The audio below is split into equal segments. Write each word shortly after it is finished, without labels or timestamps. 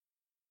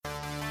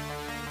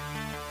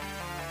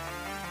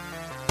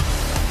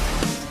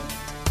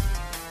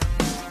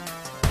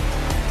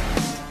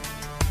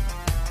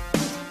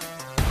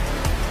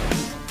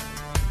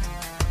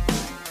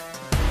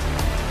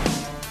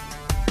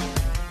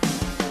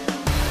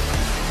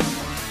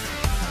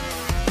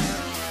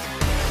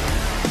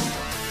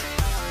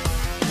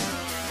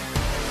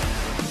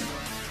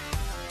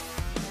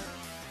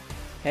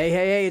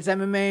Hey, it's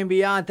MMA and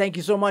Beyond. Thank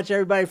you so much,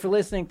 everybody, for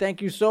listening.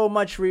 Thank you so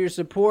much for your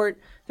support.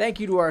 Thank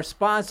you to our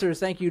sponsors.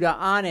 Thank you to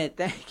Onnit.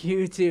 Thank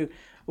you to,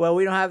 well,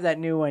 we don't have that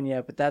new one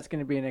yet, but that's going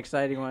to be an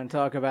exciting one to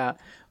talk about.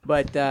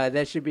 But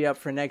that should be up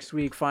for next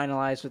week,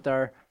 finalized with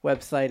our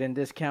website and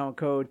discount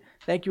code.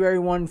 Thank you,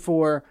 everyone,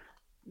 for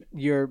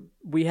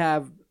we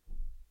have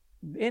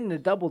in the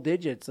double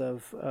digits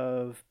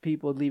of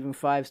people leaving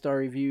 5-star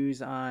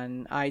reviews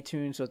on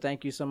iTunes. So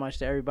thank you so much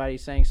to everybody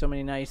saying so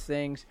many nice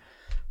things.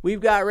 We've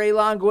got Ray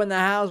Longo in the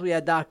house. We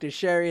had Dr.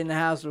 Sherry in the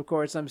house. Of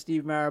course, I'm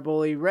Steve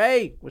Maraboli.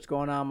 Ray, what's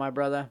going on, my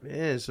brother?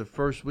 Yeah, it's the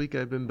first week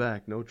I've been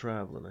back. No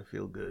traveling. I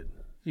feel good.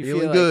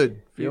 Feeling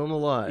good. Feeling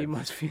alive. You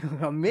must feel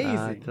amazing.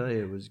 I tell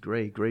you, it was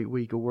great. Great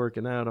week of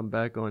working out. I'm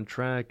back on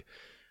track.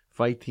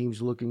 Fight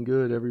team's looking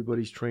good.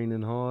 Everybody's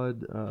training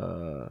hard.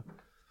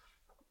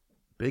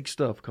 Big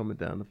stuff coming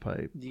down the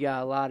pipe. You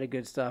got a lot of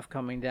good stuff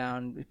coming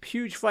down.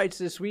 Huge fights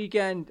this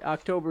weekend.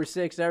 October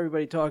 6th,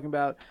 everybody talking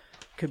about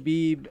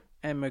Khabib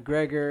and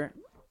McGregor.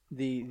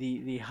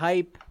 The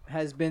hype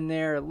has been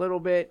there a little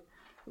bit.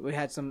 We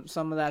had some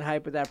of that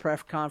hype at that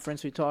press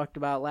conference we talked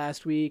about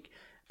last week.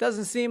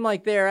 Doesn't seem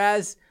like they're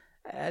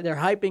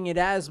hyping it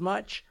as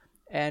much,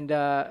 and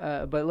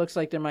but it looks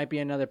like there might be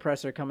another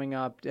presser coming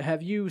up.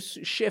 Have you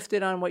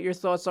shifted on what your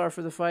thoughts are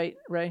for the fight,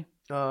 Ray?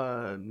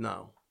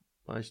 No.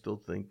 I still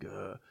think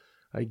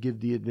I give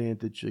the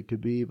advantage to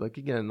Khabib.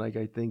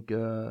 I think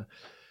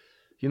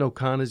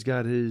Conor's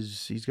got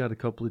he's got a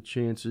couple of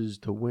chances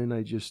to win.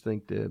 I just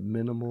think they're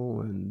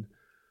minimal, and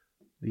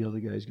the other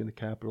guy's going to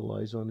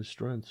capitalize on his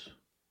strengths.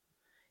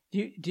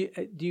 Do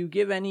you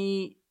give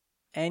any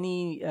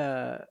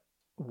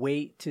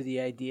weight to the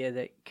idea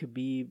that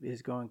Khabib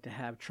is going to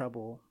have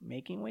trouble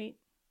making weight?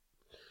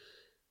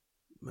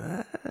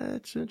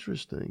 That's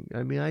interesting.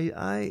 I mean,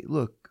 I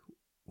look,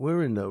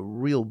 we're in the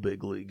real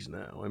big leagues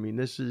now. I mean,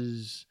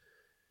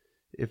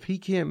 if he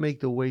can't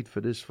make the weight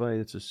for this fight,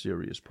 it's a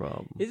serious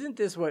problem. Isn't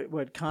this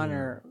what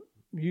Conor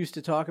used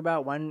to talk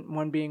about?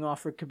 One being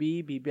offered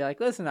Khabib, he'd be like,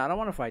 listen, I don't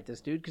want to fight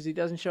this dude because he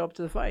doesn't show up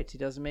to the fights. He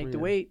doesn't make the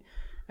weight.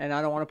 And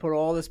I don't want to put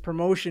all this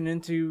promotion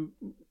into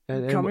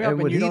coming up.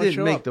 And when you he don't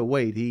didn't make up. the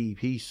weight,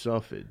 he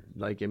suffered.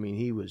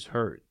 He was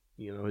hurt.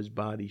 His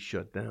body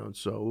shut down.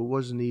 So it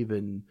wasn't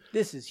even.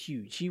 This is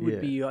huge. He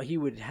would he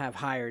would have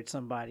hired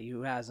somebody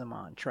who has him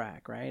on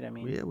track, right? I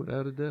mean, yeah,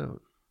 without a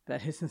doubt.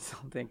 That isn't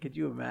something. Could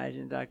you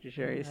imagine, Dr.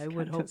 Sherry? I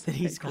would hope that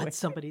he's got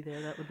somebody there.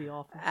 That would be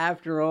awful.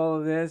 After all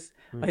of this,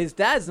 his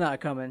dad's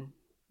not coming.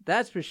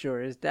 That's for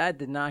sure. His dad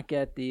did not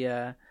get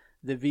the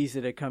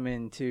visa to come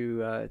in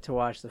to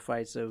watch the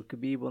fight, so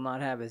Khabib will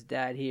not have his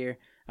dad here.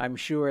 I'm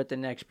sure at the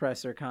next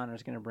presser,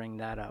 Conor's going to bring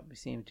that up. He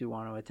seemed to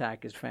want to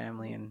attack his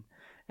family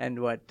and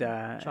what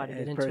try to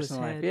get into his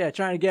life. head. Yeah,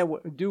 trying to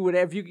do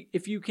whatever.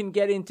 If you can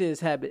get into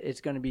his head,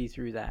 it's going to be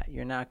through that.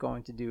 You're not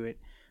going to do it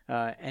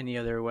any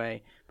other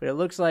way. But it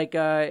looks like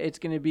it's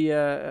going to be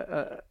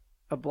a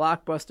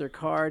blockbuster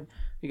card.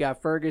 We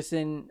got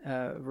Ferguson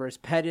versus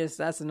Pettis.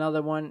 That's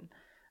another one.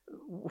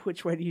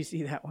 Which way do you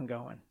see that one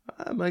going?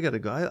 I got to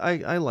go.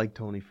 I like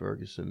Tony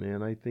Ferguson,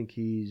 man. I think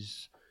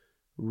he's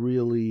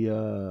really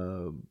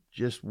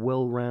just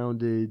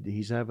well-rounded.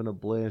 He's having a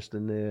blast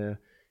in there.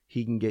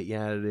 He can get you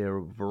out of there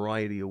a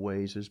variety of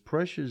ways. His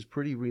pressure is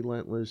pretty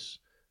relentless.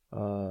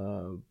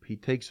 He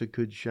takes a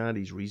good shot.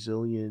 He's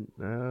resilient.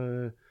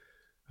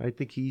 I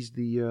think he's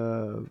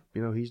the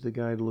he's the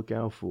guy to look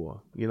out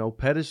for.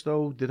 Pettis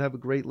though did have a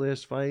great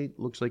last fight.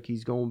 Looks like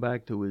he's going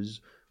back to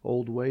his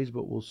old ways,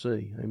 but we'll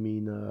see. I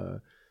mean,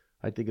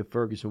 I think if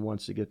Ferguson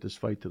wants to get this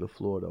fight to the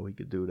floor, though, he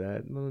could do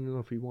that. I don't know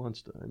if he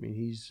wants to. I mean,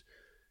 he's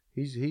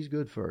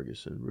good,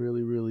 Ferguson.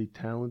 Really, really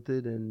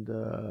talented,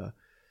 and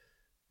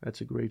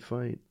that's a great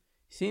fight.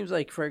 Seems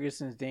like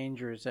Ferguson's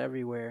dangerous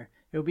everywhere.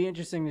 It'll be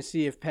interesting to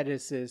see if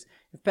Pettis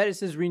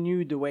has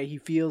renewed the way he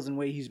feels and the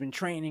way he's been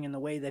training and the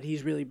way that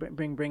he's really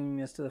bringing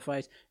this to the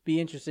fights.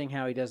 Be interesting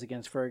how he does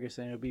against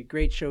Ferguson. It'll be a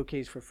great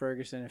showcase for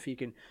Ferguson if he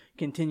can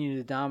continue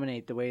to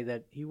dominate the way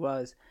that he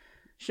was.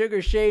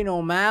 Sugar Shane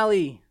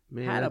O'Malley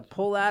had to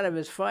pull out of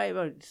his fight,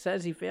 but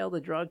says he failed the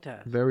drug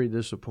test. Very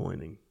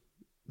disappointing.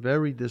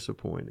 Very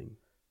disappointing.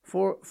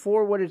 For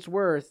what it's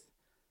worth,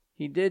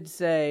 he did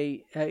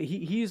say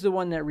he's the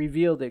one that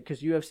revealed it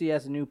because UFC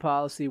has a new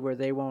policy where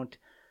they won't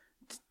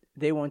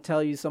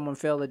tell you someone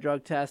failed a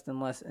drug test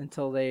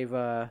until they've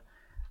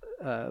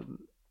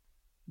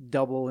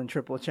double and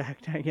triple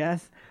checked, I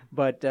guess.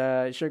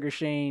 But Sugar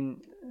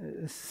Shane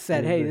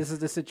said, "Hey, this is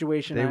the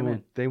situation I'm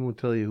in." They won't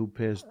tell you who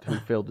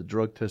failed the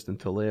drug test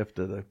until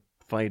after the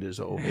fight is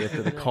over,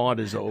 after the card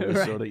is over,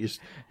 right. So that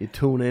you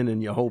tune in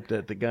and you hope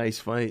that the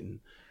guy's fighting.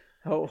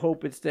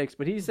 Hope it sticks.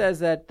 But he says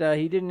that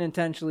he didn't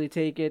intentionally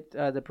take it,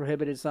 the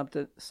prohibited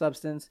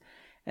substance,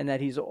 and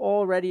that he's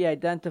already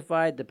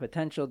identified the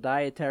potential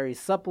dietary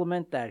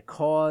supplement that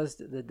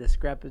caused the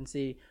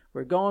discrepancy.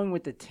 We're going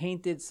with the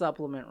tainted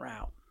supplement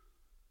route.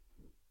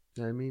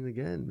 I mean,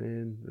 again,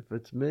 man, if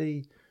it's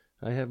me,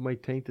 I have my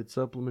tainted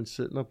supplement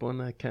sitting up on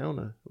that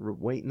counter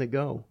waiting to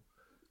go.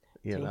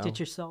 You Change know? it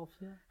yourself.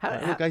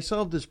 Yeah. Look, I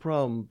solved this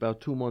problem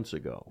about 2 months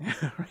ago.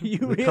 You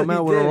We really come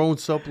out with did. our own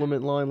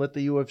supplement line, let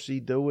the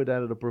UFC do it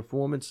out of the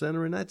Performance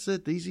Center, and that's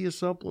it. These are your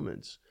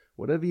supplements.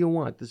 Whatever you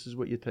want, this is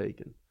what you're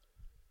taking.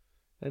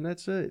 And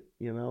that's it.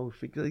 You know,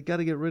 you got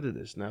to get rid of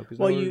this now.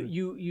 Well,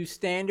 you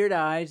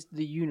standardized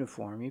the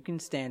uniform. You can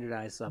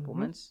standardize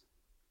supplements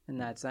in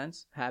that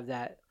sense. Have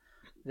that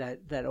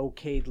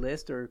okayed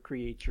list or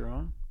create your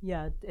own.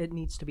 Yeah, it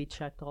needs to be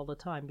checked all the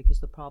time because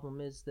the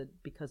problem is that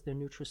because they're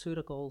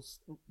nutraceuticals,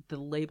 the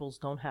labels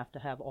don't have to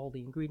have all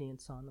the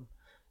ingredients on them.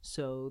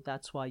 So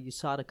that's why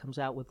USADA comes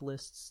out with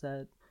lists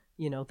that,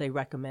 they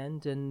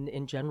recommend, and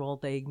in general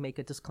they make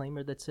a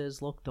disclaimer that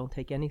says, look, don't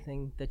take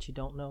anything that you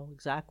don't know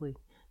exactly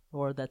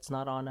or that's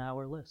not on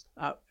our list.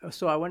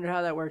 So I wonder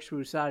how that works for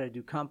USADA.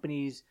 Do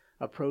companies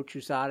approach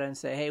USADA and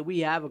say, hey, we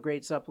have a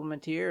great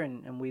supplement here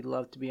and we'd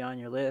love to be on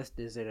your list?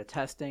 Is it a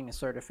testing, a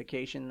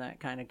certification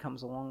that kind of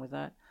comes along with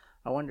that?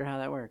 I wonder how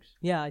that works.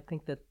 Yeah, I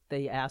think that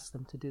they ask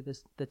them to do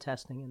the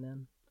testing and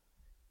then.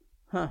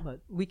 But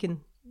we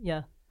can,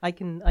 I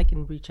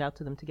can reach out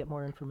to them to get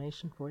more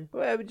information for you.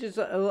 Well, I would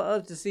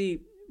love to see.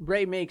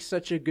 Ray makes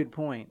such a good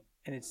point,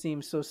 and it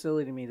seems so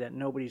silly to me that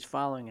nobody's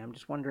following him. I'm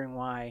just wondering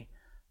why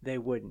they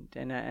wouldn't.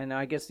 And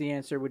I guess the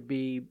answer would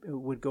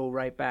go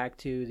right back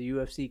to the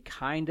UFC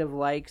kind of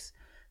likes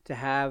to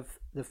have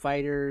the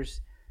fighters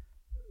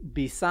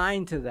be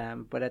signed to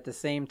them, but at the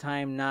same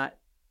time not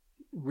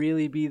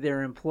really be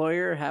their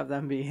employer, have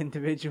them be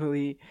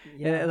individually.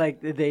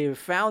 Like they've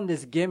found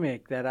this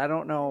gimmick that I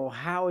don't know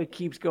how it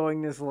keeps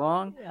going this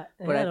long,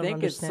 but I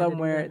think it's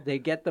somewhere they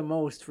get the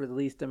most for the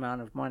least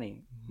amount of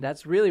money.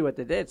 That's really what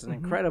they did. It's an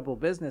incredible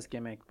business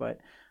gimmick, but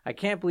I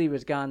can't believe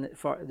it's gone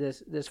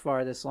this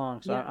far this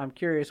long. So I'm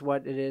curious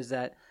what it is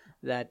that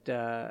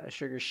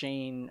Sugar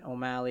Shane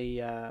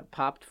O'Malley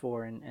popped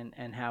for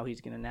and how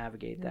he's going to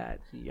navigate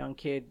that. He's a young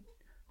kid,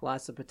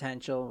 lots of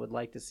potential. Would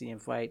like to see him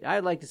fight.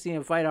 I'd like to see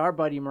him fight our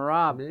buddy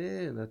Merab.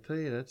 Man, I tell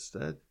you,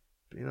 that.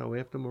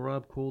 After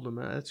Merab called him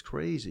out, that's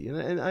crazy.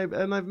 And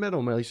I've met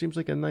O'Malley. He seems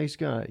like a nice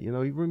guy. He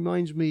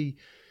reminds me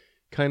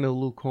kind of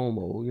Luke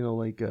Como.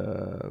 Like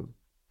a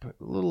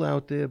little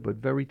out there, but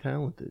very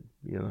talented.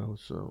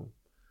 So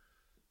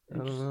I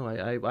don't know.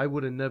 I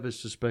would have never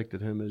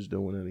suspected him as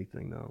doing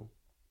anything though.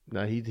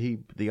 Now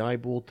the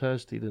eyeball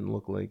test, he didn't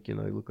look like, he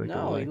looked like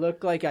no, he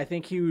looked like, I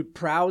think he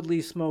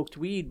proudly smoked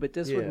weed, but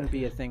this wouldn't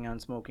be a thing on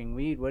smoking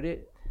weed, would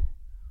it?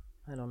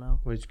 I don't know.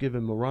 Well, it's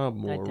giving Merab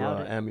more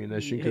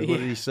ammunition, because what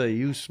did he say?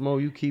 You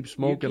keep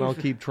smoking, I'll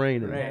keep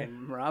training. Right,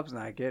 Merab's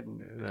not getting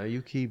it.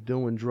 You keep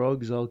doing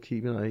drugs, I'll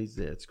keep,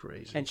 it's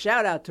crazy. And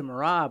shout out to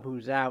Merab,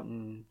 who's out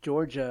in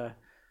Georgia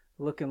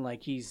looking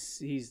like he's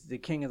the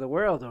king of the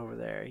world over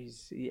there.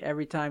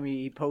 Every time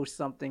he posts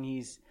something,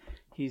 he's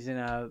in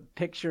a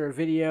picture, a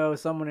video,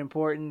 someone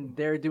important.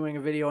 They're doing a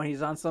video, and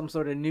he's on some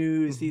sort of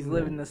news. He's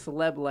living the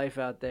celeb life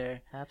out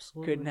there.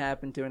 Absolutely. Couldn't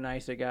happen to a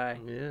nicer guy.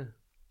 Yeah.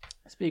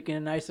 Speaking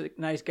of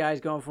nice guys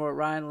going for it,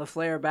 Ryan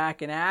LaFleur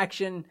back in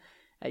action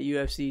at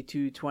UFC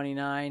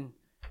 229.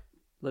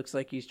 Looks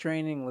like he's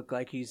training. Look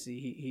like he's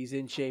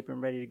in shape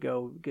and ready to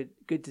go.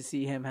 Good to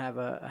see him have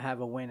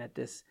a win at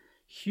this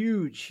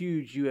huge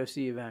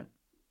UFC event.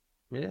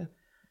 Yeah.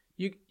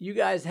 You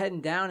guys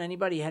heading down?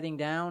 Anybody heading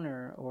down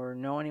or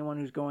know anyone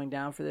who's going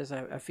down for this?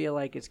 I feel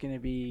like it's going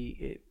to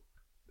be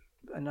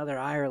another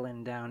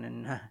Ireland down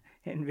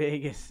in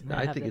Vegas.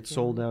 I think it's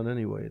sold out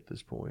anyway at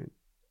this point,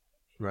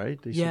 right?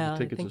 I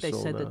think they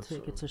said the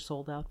tickets are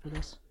sold out for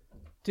this.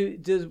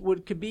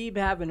 Would Khabib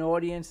have an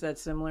audience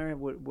that's similar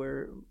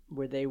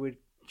where they would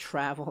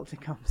travel to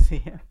come see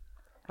him?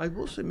 I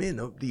will say,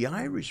 man, the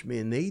Irish,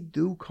 man, they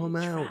do come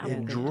out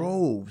in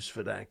droves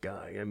for that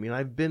guy. I mean,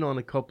 I've been on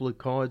a couple of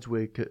cards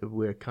where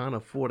Conor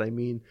fought.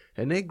 And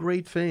they're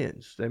great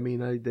fans.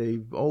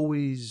 They've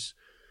always,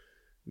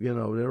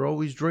 they're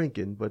always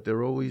drinking, but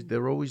they're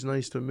always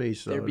nice to me.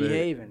 So they're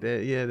behaving.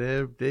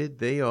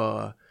 They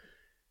are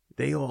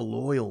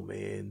loyal,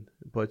 man.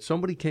 But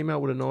somebody came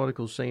out with an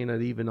article saying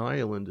that even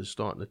Ireland is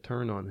starting to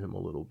turn on him a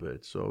little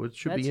bit. So it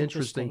should be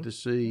interesting to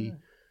see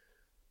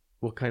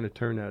what kind of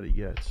turnout he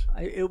gets.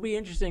 It'll be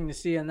interesting to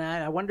see on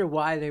that. I wonder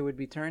why they would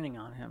be turning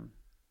on him.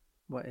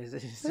 What is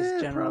this? Is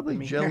this general probably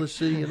demeanor?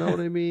 Jealousy, you know what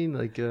I mean?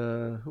 Like,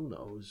 who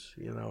knows?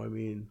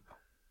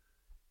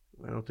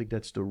 I don't think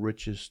that's the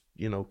richest,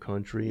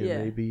 country,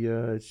 and maybe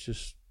it's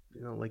just,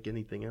 like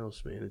anything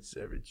else, man. It's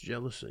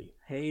jealousy.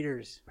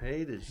 Haters.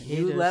 Haters.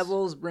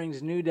 Levels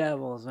brings new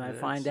devils, and I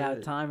find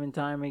out time and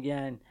time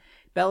again.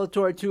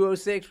 Bellator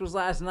 206 was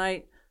last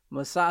night.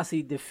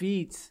 Mousasi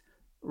defeats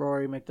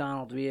Rory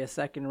McDonald via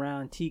second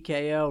round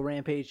TKO.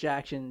 Rampage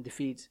Jackson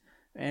defeats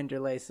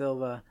Wanderlei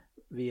Silva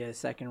via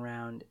second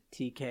round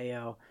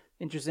TKO.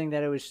 Interesting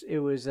that it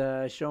was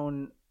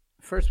shown.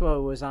 First of all,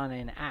 it was on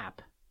an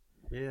app.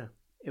 Yeah.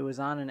 It was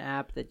on an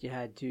app that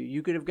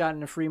you could have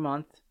gotten a free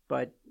month,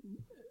 but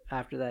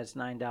after that it's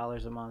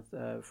 $9 a month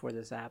for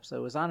this app. So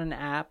it was on an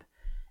app,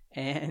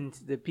 and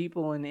the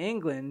people in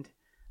England,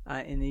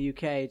 in the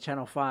UK,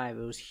 Channel 5,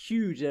 it was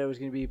huge that it was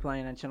going to be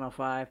playing on Channel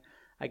 5.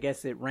 I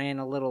guess it ran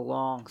a little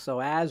long. So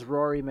as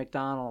Rory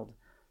McDonald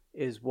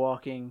is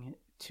walking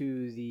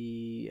to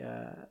the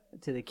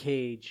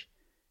cage,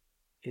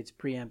 it's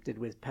preempted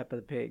with Peppa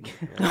the Pig.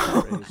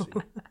 That's crazy.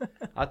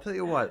 I'll tell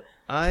you what,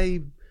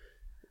 I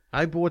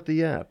bought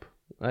the app.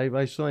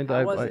 I signed.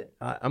 How was it?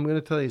 I'm going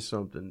to tell you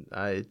something.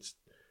 It's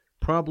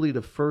probably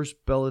the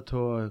first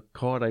Bellator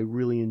card I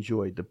really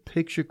enjoyed. The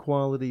picture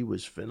quality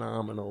was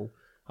phenomenal.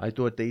 I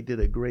thought they did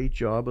a great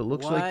job. It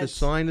looks like the What?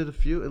 sign of the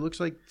few. It looks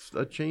like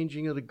a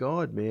changing of the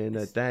guard, man.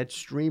 That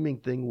streaming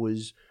thing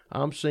was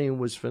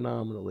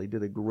phenomenal. They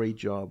did a great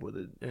job with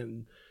it,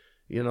 and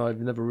you know I've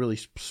never really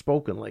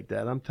spoken like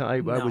that. I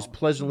was No.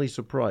 pleasantly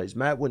surprised.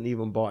 Matt wouldn't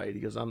even buy it.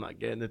 He goes, "I'm not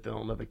getting it.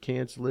 They'll never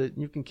cancel it.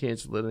 You can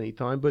cancel it any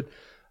time." But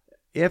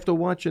after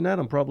watching that,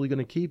 I'm probably going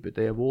to keep it.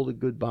 They have all the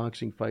good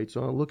boxing fights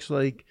on. It looks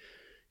like,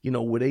 you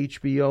know, with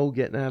HBO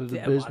getting out of the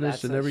Yeah, well, business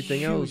that's and a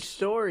everything huge else.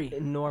 story.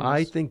 Enormous.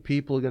 I think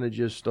people are going to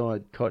just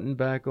start cutting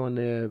back on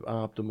their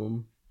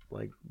Optimum.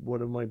 Like,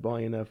 what am I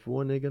buying that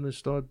for? And they're going to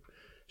start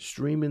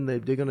streaming. They're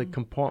going to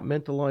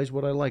compartmentalize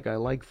what I like. I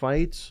like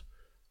fights.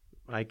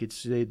 I could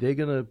say they're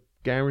going to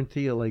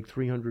guarantee you like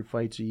 300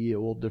 fights a year,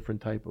 all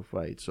different type of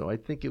fights. So I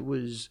think it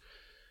was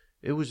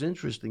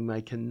interesting.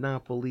 I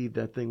cannot believe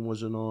that thing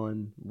wasn't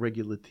on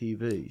regular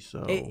TV.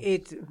 So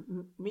It's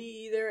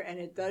me either, and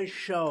it does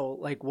show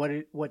like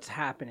what's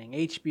happening.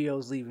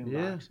 HBO's leaving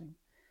boxing.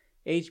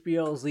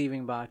 HBO's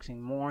leaving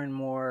boxing. More and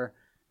more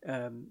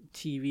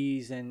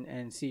TVs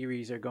and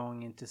series are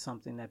going into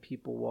something that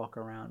people walk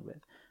around with.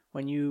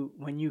 When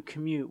you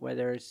commute,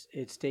 whether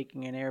it's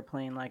taking an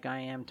airplane like I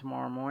am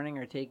tomorrow morning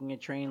or taking a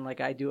train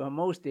like I do on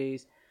most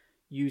days,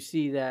 you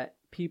see that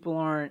people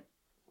aren't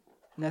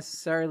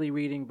necessarily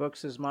reading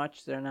books as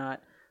much. They're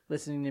not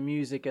listening to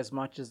music as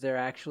much as they're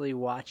actually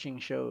watching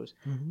shows.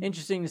 Mm-hmm.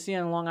 Interesting to see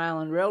on the Long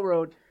Island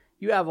Railroad,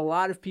 you have a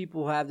lot of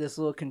people who have this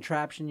little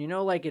contraption. You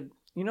know, like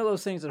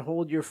those things that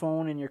hold your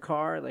phone in your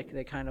car, like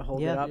they kind of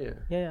hold it Yeah. up.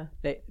 Yeah.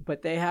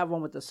 But they have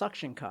one with the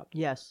suction cup,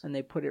 Yes. and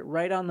they put it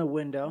right on the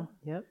window,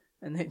 Yep.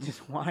 and they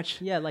just watch.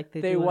 Yeah, like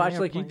They do on an watch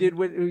like you airplane. did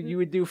what you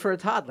would do for a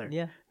toddler.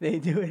 Yeah. They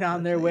do it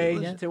on their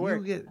way to work.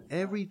 You get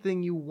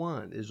everything you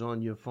want is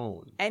on your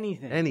phone.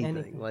 Anything.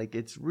 Anything. Like,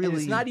 it's And really.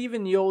 it's not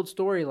even the old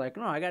story like,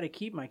 no, I got to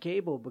keep my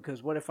cable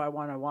because what if I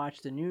want to watch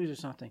the news or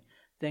something?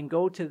 Then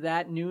go to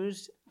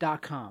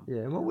thatnews.com. Yeah,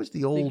 and what was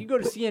the old. Like you go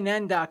to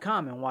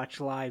CNN.com and watch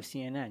live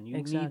CNN. You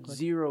Exactly. need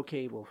zero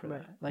cable for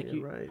that. Like Yeah,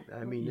 you, right.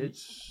 I mean,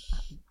 it's.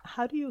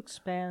 How do you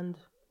expand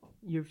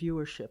your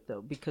viewership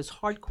though? Because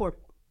hardcore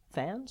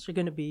fans are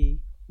going to be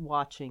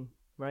watching,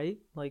 right?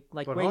 Like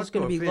But Ray's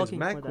going to hardcore be fans, looking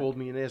Matt for called that.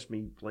 me and asked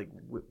me, like,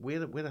 where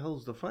the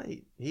hell's the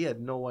fight? He had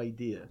no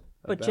idea.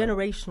 But about it.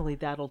 generationally,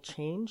 that'll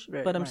change.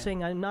 Right, but I'm right.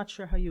 saying I'm not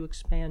sure how you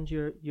expand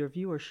your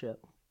viewership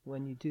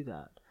when you do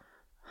that.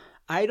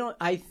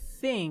 I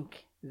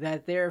think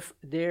that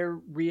they're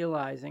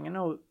realizing. I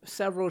know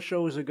several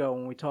shows ago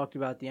when we talked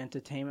about the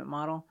entertainment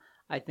model,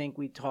 I think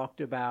we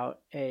talked about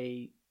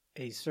a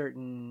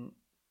certain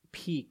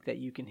peak that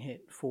you can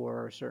hit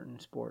for a certain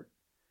sport.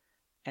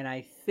 And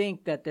I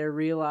think that they're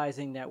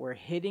realizing that we're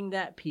hitting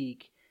that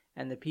peak,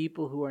 and the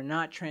people who are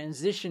not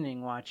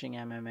transitioning watching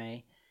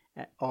MMA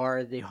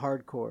are the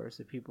hardcores,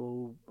 the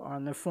people who are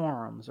on the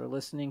forums or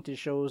listening to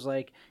shows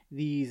like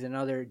these and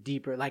other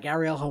deeper, like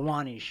Ariel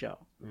Helwani's show.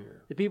 Yeah.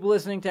 The people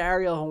listening to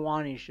Ariel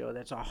Helwani's show,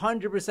 that's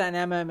 100%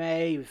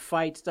 MMA,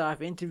 fight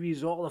stuff,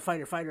 interviews all the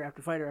fighter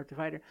after fighter after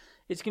fighter.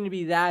 It's going to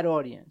be that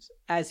audience.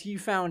 As he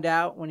found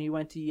out when he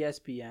went to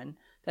ESPN,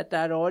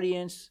 that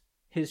audience,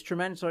 his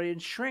tremendous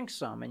audience, shrinks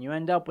some, and you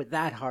end up with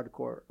that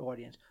hardcore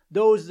audience.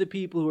 Those are the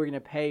people who are going to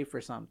pay for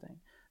something.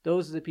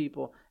 Those are the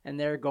people, and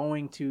they're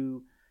going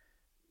to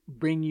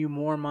bring you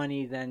more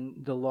money than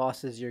the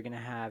losses you're going to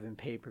have in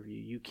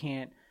pay-per-view. You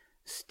can't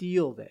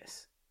steal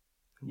this.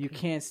 You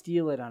can't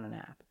steal it on an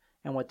app.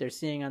 And what they're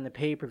seeing on the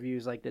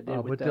pay-per-views, like they did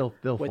with but the,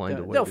 they'll with find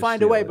the- a way. They'll to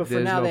find a steal way, it. but for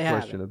There's now no they have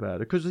question it. about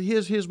it. Because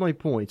here's my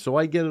point. So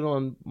I get it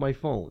on my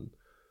phone.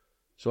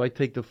 So I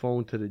take the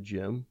phone to the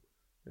gym,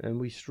 and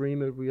we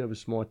stream it. We have a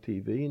smart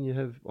TV, and you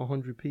have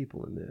 100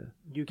 people in there.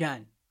 You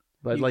can.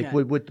 But You like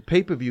can. with the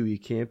pay-per-view, you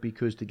can't,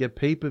 because to get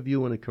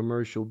pay-per-view in a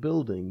commercial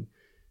building,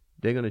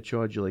 they're going to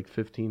charge you like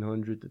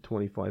 $1,500 to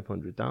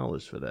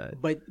 $2,500 for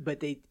that.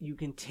 But you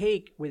can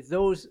take with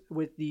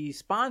the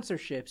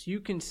sponsorships,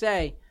 you can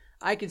say,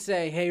 I can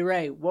say, hey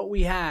Ray, what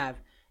we have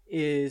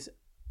is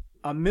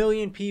 1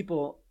 million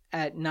people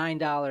at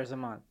 $9 a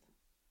month.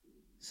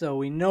 So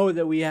we know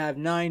that we have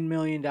 $9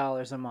 million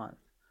a month.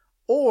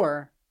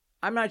 Or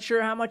I'm not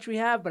sure how much we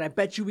have, but I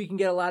bet you we can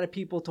get a lot of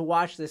people to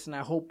watch this, and I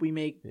hope we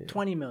make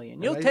 20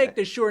 million. You'll And take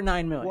the sure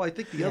 9 million. Well, I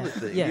think the other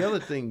thing, Yeah. the other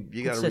thing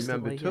you got to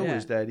remember Consistently, too yeah.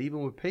 is that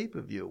even with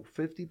pay-per-view,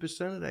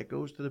 50% of that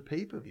goes to the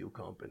pay-per-view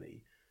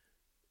company.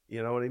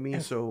 You know what I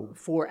mean? So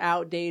for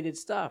outdated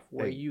stuff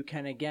where Ex- you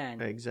can again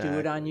do it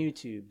exactly. on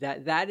YouTube.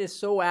 That is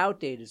so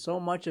outdated. So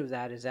much of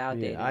that is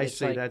outdated. yeah, I It's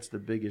say like, that's the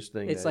biggest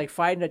thing. it's that- like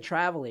fighting a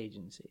travel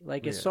agency.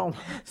 Like it's Yeah.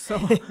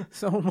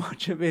 so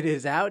much of it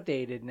is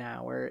outdated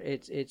now. Where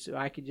it's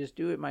I could just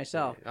do it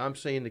myself. I'm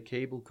saying the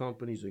cable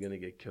companies are going to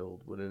get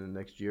killed within the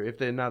next year if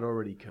they're not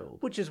already killed.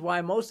 Which is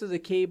why most of the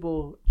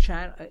cable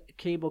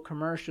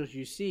commercials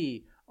you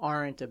see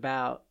aren't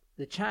about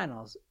the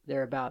channels.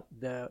 They're about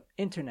the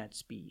internet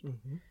speed.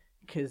 Mm-hmm.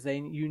 Because they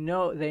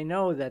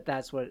know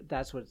that's what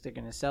they're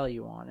going to sell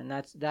you on, and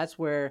that's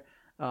where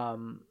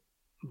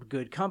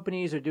good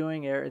companies are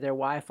doing. They're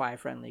Wi-Fi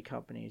friendly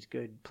companies.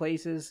 Good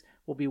places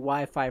will be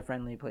Wi-Fi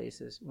friendly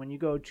places. When you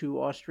go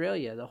to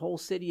Australia, the whole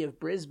city of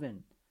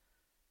Brisbane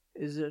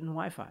is in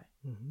Wi-Fi.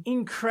 Mm-hmm.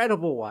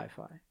 Incredible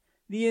Wi-Fi.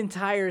 The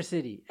entire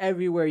city,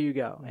 everywhere you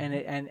go,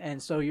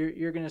 and so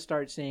you're going to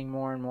start seeing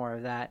more and more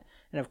of that.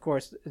 And of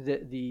course,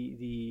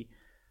 the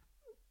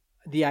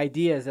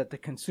idea is that the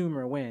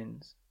consumer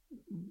wins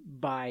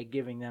by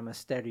giving them a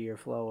steadier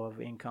flow of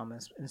income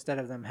instead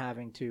of them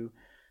having to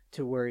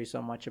worry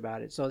so much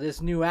about it. So this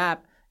new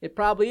app, it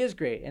probably is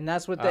great, and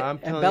that's what and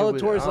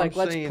Bellator's like.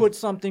 Let's put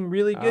something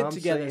really good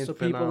together so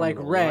people like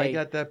Ray. When I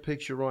got that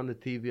picture on the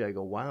TV, I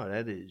go, "Wow,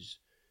 that is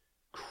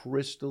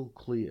crystal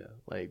clear,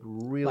 like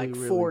really, like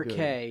really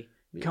 4K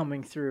good.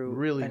 coming through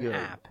really an good,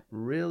 app.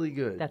 really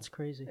good." That's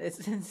crazy.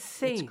 It's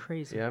insane. It's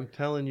crazy. Yeah, I'm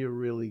telling you,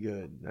 really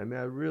good. I mean,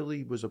 I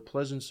really was a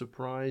pleasant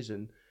surprise,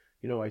 and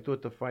I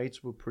thought the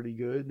fights were pretty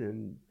good,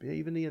 and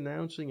even the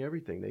announcing,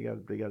 everything. They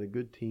got a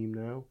good team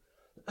now.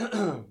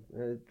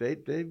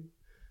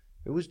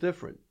 It was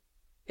different,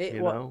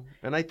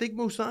 and I think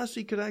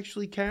Mousasi could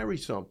actually carry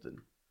something.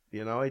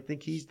 I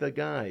think he's the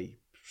guy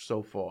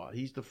so far.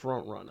 He's the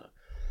front runner.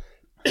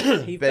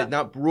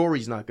 But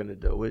Rory's not going to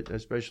do it,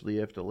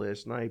 especially after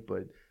last night.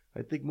 But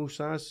I think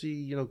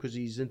Mousasi, because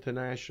he's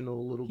international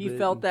a little bit. He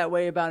felt that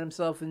way about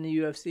himself in the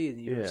UFC.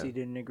 The UFC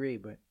didn't agree,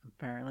 but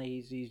apparently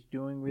he's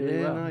doing really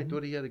well. Yeah, I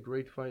thought he had a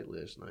great fight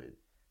last night.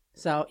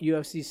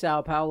 UFC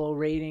Sao Paulo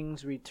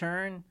ratings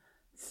return.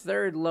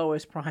 Third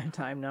lowest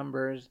primetime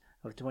numbers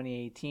of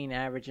 2018,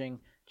 averaging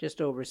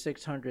just over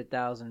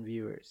 600,000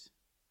 viewers.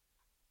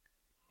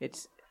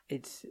 It's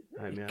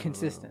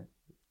consistent.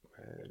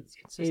 It's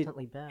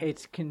consistently bad.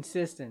 It's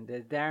consistent. The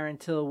Darren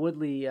Till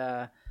Woodley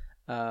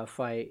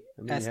fight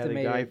estimated.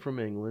 He had a guy from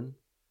England,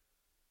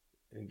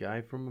 a guy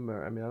from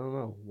America. I mean, I don't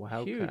know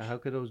how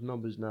could those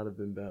numbers not have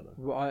been better?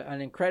 An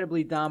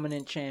incredibly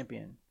dominant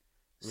champion.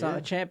 So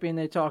a champion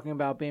they're talking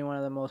about being one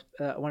of the most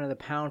one of the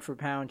pound for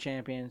pound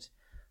champions.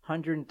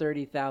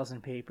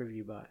 130,000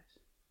 pay-per-view buys.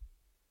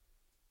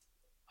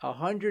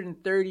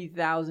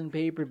 130,000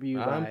 pay-per-view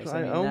buys.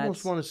 I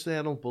almost want to say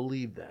I don't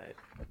believe that.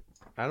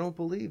 I don't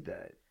believe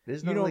that. You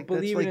don't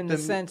believe it in the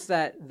sense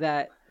that.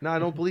 No, I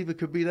don't believe it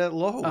could be that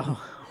low.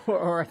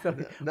 Or I thought.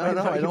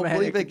 I don't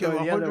believe it could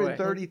be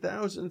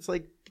 130,000. It's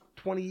like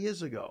 20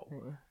 years ago.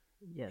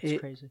 Yeah, it's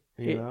crazy.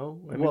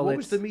 What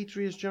was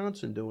Demetrius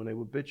Johnson doing? They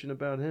were bitching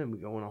about him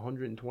going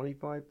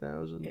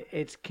 125,000.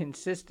 It's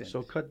consistent.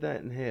 So cut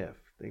that in half.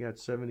 They got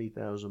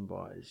 70,000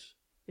 buys.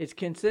 It's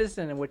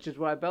consistent, which is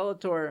why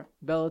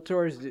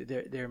Bellator's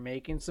they're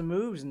making some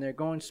moves and they're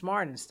going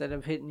smart. Instead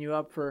of hitting you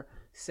up for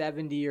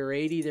 70 or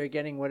 80, they're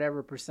getting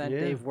whatever percent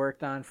they've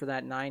worked on for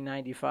that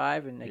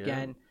 $9.95. And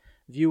again,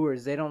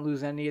 viewers, they don't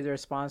lose any of their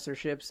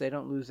sponsorships. They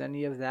don't lose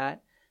any of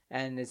that.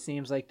 And it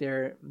seems like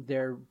they're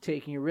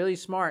taking it really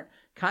smart,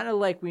 kind of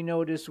like we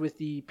noticed with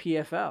the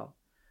PFL,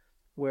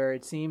 where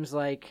it seems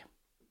like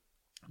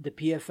the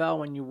PFL,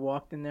 when you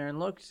walked in there and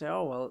looked, say,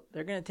 oh, well,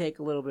 they're going to take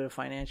a little bit of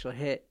financial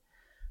hit,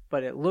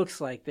 but it looks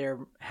like they're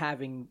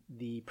having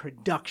the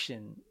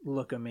production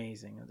look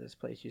amazing of this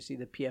place. You see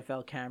the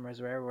PFL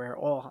cameras are everywhere,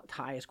 all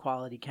highest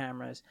quality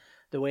cameras,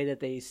 the way that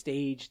they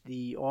staged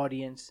the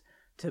audience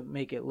to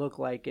make it look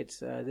like it's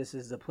this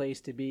is the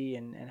place to be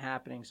and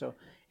happening. So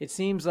it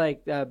seems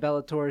like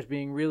Bellator is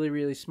being really,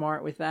 really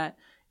smart with that.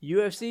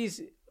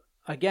 UFC's,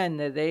 again,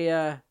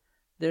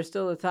 they're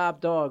still the top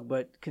dog,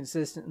 but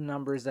consistent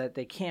numbers that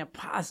they can't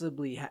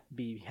possibly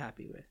be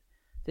happy with.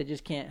 They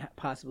just can't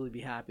possibly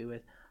be happy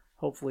with.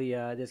 Hopefully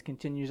this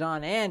continues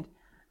on. And,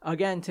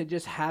 again, to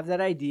just have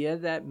that idea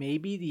that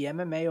maybe the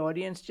MMA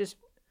audience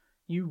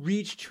you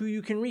reached who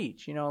you can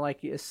reach, like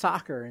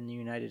soccer in the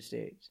United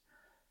States.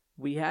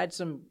 We had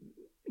some,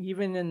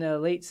 even in the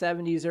late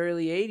 70s,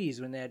 early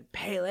 80s, when they had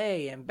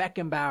Pele and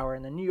Beckenbauer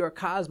and the New York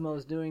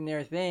Cosmos doing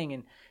their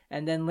thing.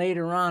 And then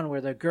later on,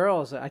 where the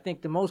girls, I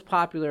think the most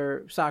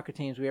popular soccer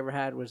teams we ever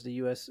had was the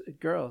U.S.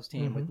 girls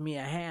team with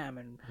Mia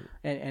Hamm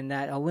and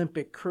that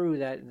Olympic crew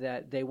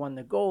that they won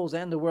the golds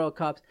and the World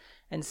Cups.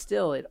 And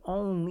still, it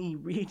only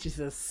reaches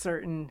a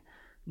certain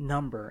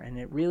number, and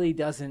it really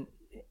doesn't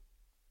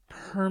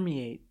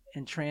permeate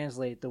and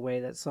translate the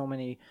way that so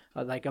many,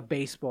 like a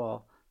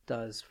baseball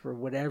does. For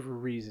whatever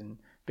reason,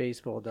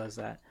 baseball does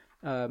that.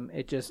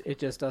 It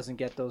just doesn't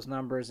get those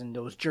numbers and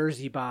those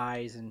jersey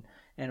buys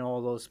and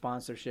all those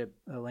sponsorship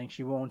links.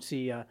 You won't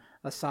see a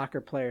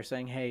soccer player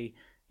saying, hey,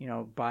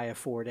 buy a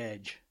Ford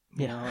Edge.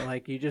 You know,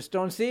 like you just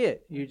don't see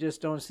it. You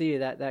just don't see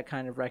that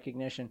kind of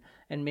recognition.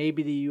 And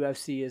maybe the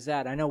UFC is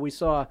that. I know we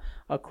saw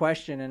a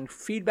question and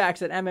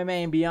feedbacks at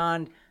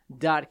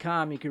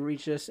MMAandBeyond.com. You can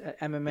reach us at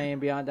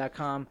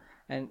MMAandBeyond.com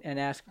and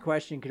ask a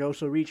question. You could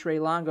also reach Ray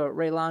Longo at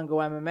Ray Longo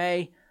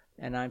MMA.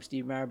 And I'm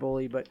Steve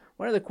Maraboli. But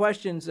one of the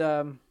questions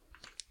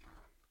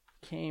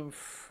came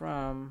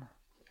from,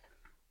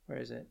 where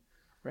is it?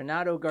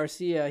 Renato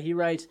Garcia. He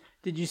writes,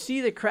 did you see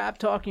the crap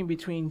talking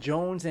between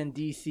Jones and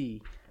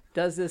DC?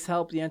 Does this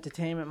help the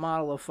entertainment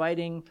model of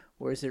fighting,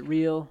 or is it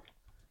real?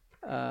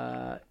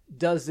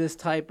 Does this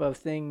type of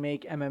thing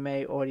make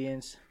MMA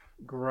audience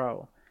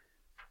grow?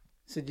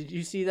 So did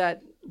you see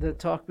that, the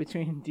talk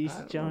between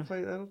DC Jones?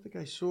 I don't think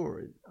I saw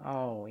it.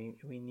 Oh,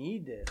 we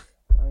need this.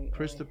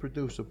 Chris, the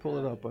producer, pull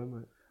it up. Let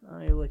me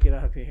look it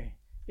up here.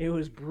 It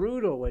was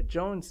brutal what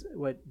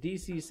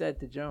DC said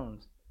to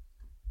Jones.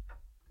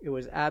 It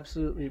was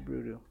absolutely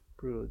brutal.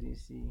 Brutal,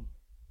 DC.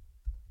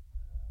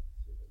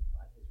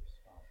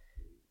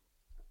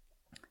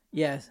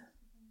 Yes.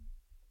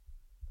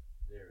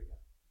 There we go.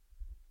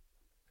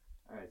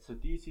 All right, so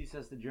DC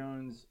says to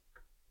Jones,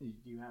 do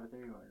you have it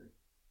there?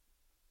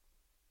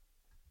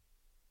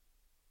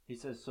 He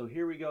says, so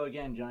here we go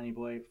again, Johnny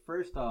boy.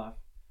 First off,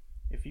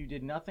 if you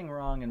did nothing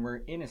wrong and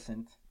were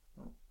innocent,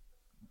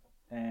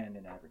 and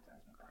an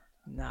advertisement.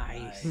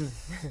 Nice.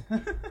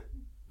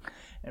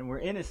 And we're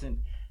innocent,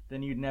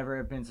 then you'd never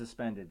have been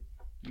suspended.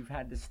 You've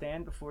had to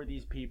stand before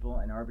these people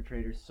and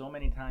arbitrators so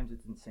many times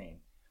it's insane.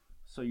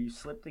 So you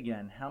slipped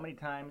again. How many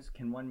times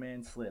can one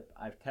man slip?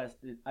 I've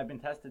been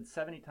tested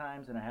 70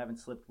 times and I haven't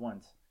slipped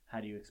once.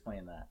 How do you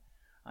explain that?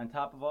 On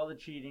top of all the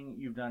cheating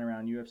you've done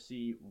around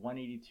UFC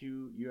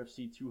 182,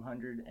 UFC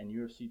 200, and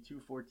UFC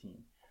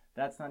 214.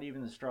 That's not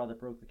even the straw that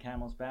broke the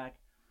camel's back.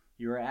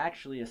 You are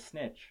actually a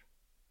snitch.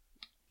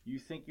 You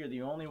think you're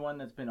the only one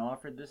that's been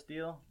offered this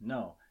deal?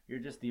 No, you're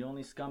just the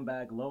only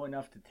scumbag low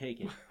enough to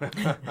take it.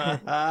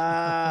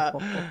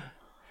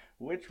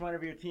 Which one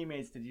of your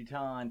teammates did you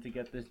tell on to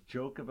get this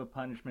joke of a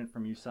punishment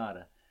from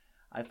USADA?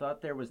 I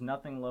thought there was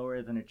nothing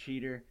lower than a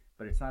cheater,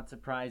 but it's not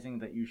surprising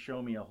that you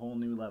show me a whole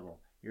new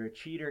level. You're a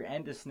cheater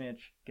and a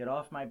snitch. Get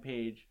off my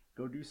page.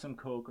 Go do some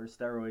coke or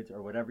steroids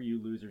or whatever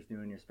you losers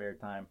do in your spare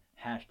time.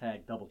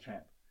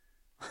 #DoubleChamp.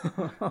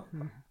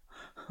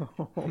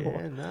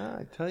 Yeah,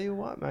 I tell you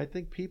what, I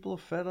think people are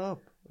fed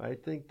up. I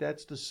think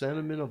that's the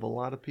sentiment of a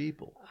lot of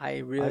people.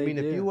 I mean,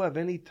 do. If you have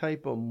any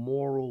type of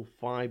moral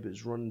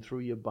fibers running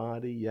through your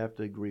body, you have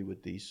to agree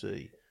with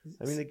DC.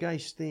 I mean, the guy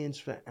stands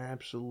for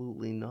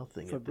absolutely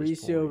nothing.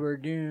 Fabricio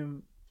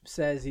Verdum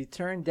says he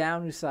turned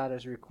down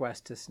USADA's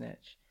request to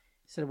snitch.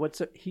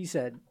 He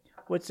said,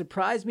 what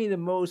surprised me the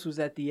most was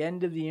at the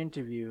end of the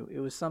interview. It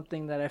was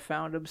something that I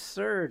found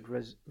absurd,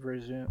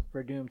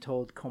 Verdum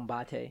told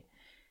Combate.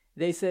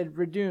 They said,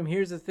 Verdum,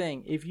 here's the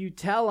thing. If you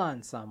tell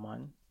on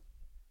someone,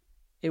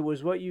 it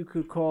was what you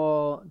could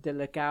call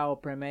delicao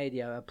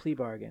premedia, a plea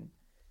bargain.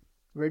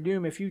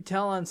 Verdum, if you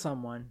tell on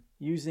someone,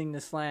 using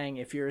the slang,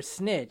 if you're a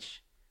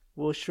snitch,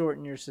 we'll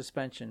shorten your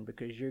suspension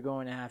because you're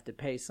going to have to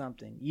pay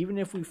something. Even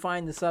if we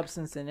find the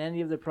substance in any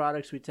of the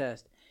products we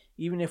test,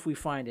 even if we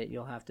find it,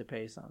 you'll have to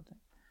pay something.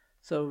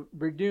 So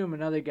Verdum,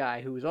 another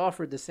guy who was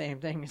offered the same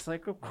thing, is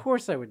like, of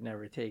course I would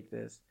never take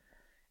this.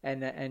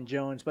 And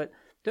Jones, but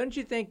don't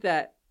you think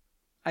that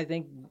I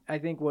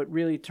think what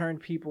really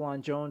turned people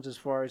on Jones as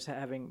far as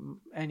having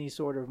any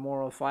sort of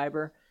moral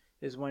fiber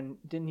is when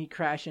didn't he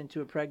crash into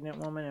a pregnant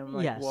woman and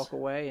walk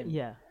away? And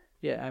yeah.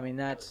 I mean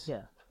that's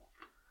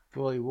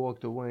Well, he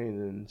walked away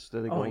and then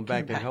instead of going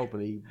back and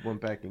helping, he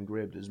went back and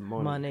grabbed his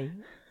money.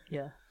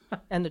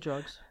 And the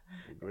drugs.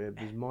 He grabbed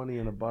his money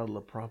and a bottle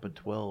of Proper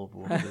 12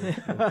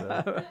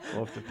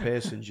 off the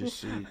passenger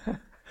seat.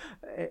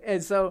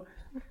 And so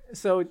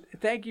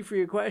thank you for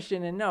your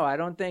question. And no, I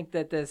don't think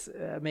that this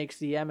makes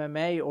the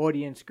MMA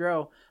audience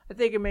grow. I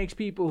think it makes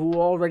people who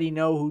already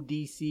know who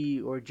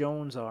DC or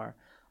Jones are.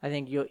 I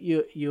think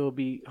you'll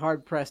be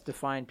hard pressed to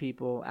find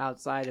people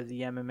outside of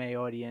the MMA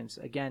audience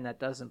again that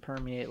doesn't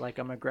permeate like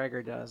a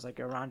McGregor does, like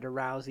a Ronda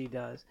Rousey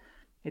does.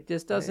 It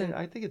just doesn't.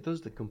 I think it does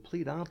the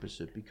complete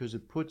opposite because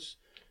it puts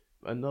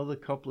another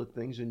couple of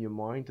things in your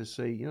mind to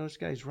say, this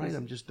guy's right.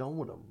 I'm just done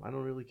with him. I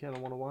don't really care. I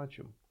don't want to watch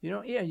him. You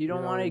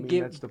don't want to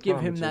give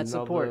him that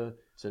support.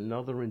 It's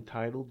another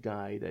entitled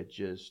guy that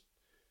just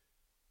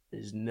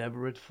is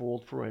never at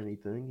fault for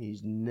anything.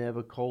 He's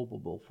never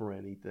culpable for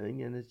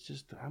anything, and it's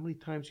just how many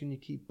times can you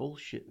keep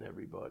bullshitting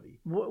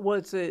everybody?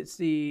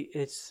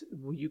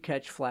 You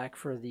catch flack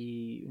for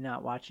the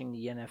not watching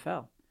the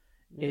NFL.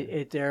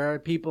 Yeah. There are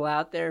people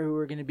out there who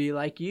are going to be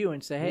like you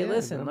and say, hey,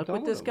 listen, look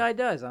what this guy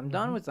does. I'm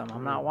done with him.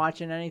 I'm not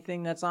watching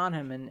anything that's on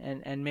him.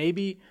 And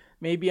maybe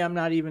I'm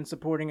not even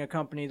supporting a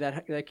company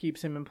that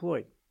keeps him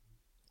employed.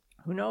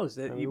 Who knows?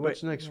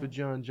 What's next for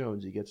John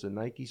Jones? He gets a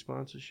Nike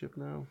sponsorship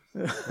now?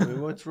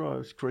 What's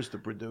wrong? It's Chris, the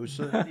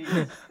producer.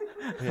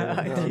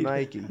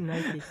 Nike.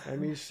 I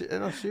mean,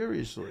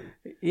 seriously.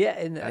 Yeah.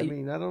 And I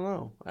don't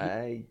know.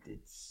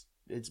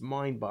 It's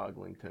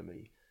mind-boggling to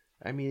me.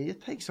 I mean,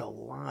 it takes a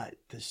lot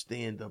to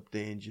stand up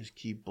there and just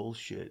keep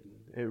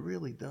bullshitting. It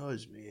really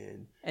does,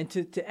 man. And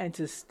to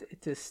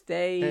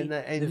stay And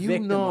the you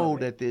victim know of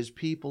it. that there's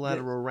people that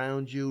are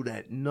around you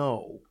that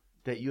know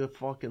that you're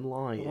fucking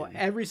lying. Well,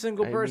 every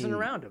single person mean,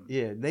 around him.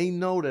 Yeah, they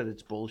know that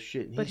it's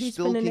bullshit. And But he he's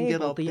still been can get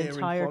enabled up the there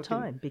entire and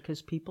fucking, time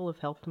because people have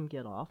helped him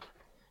get off.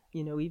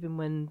 You know, even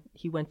when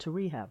he went to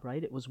rehab,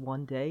 right? It was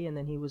one day, and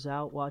then he was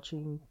out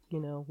watching,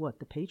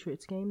 the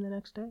Patriots game the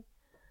next day.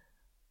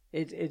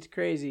 It's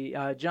crazy.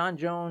 John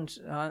Jones,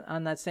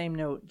 on that same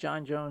note,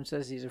 John Jones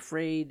says he's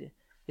afraid.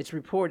 It's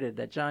reported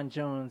that John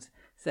Jones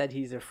said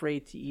he's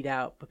afraid to eat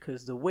out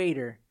because the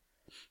waiter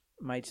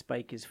might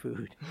spike his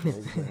food.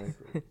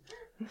 Exactly.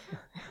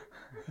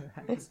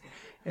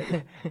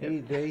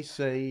 They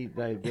say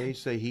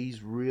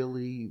he's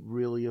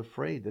really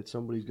afraid that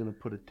somebody's going to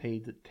put a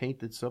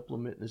tainted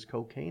supplement in his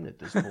cocaine at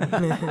this point.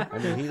 I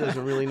mean, he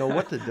doesn't really know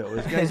what to do.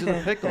 This guy's in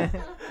a pickle.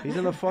 He's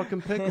in a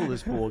fucking pickle,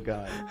 this poor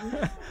guy.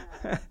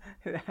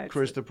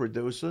 Chris, the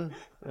producer.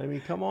 I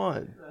mean, come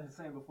on. I was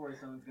saying before,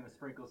 someone's going to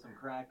sprinkle some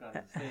crack on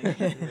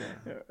his face.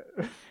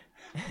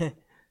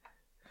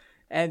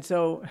 And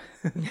so,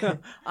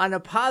 on a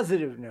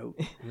positive note,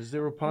 is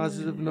there a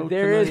positive note?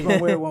 There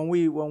tonight? is when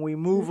we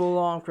move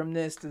along from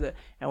this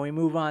and we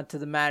move on to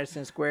the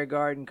Madison Square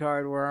Garden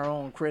card where our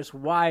own Chris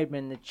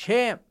Weidman, the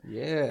champ,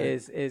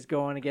 is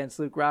going against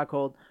Luke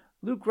Rockhold.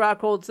 Luke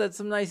Rockhold said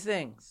some nice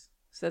things.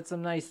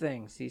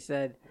 He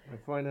said, I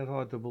find that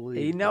hard to believe.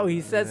 He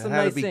said some It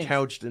nice had to be things.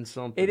 couched in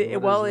something. It's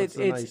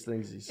the nice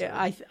things he said?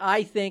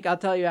 I think I'll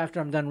tell you after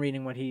I'm done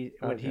reading what he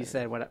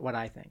said. What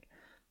I think.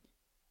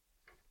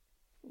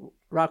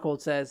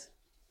 Rockhold says,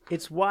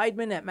 "It's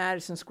Weidman at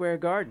Madison Square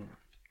Garden.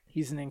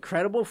 He's an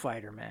incredible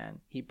fighter,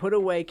 man. He put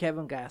away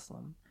Kevin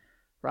Gastelum."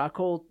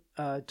 Rockhold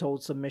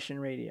told Submission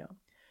Radio,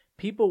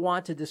 "People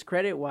want to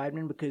discredit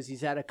Weidman because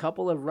he's had a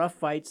couple of rough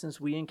fights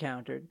since we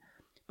encountered,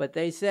 but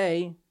they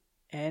say,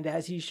 and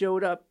as he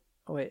showed up,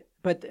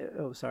 but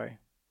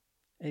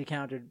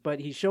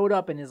he showed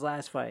up in his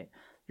last fight.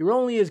 You're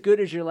only as good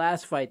as your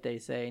last fight, they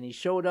say, and he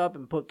showed up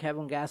and put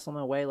Kevin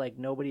Gastelum away like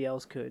nobody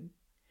else could.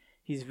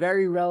 He's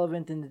very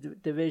relevant in the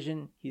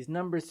division. He's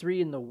number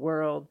 3 in the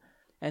world.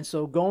 And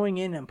so going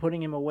in and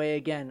putting him away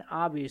again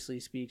obviously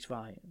speaks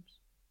volumes."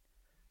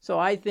 So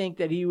I think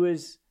that he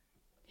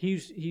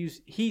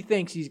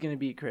thinks he's going to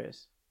beat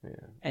Chris. Yeah.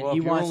 And well, he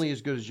if you're wants, only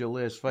as good as your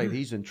last fight,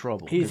 he's in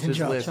trouble. He's in his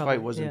trouble. last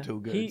fight wasn't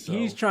too good.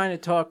 He's trying to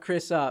talk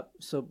Chris up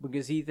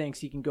because he thinks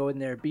he can go in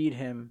there, beat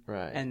him,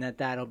 right, and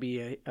that'll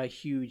be a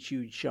huge,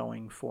 huge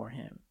showing for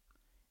him.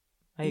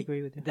 I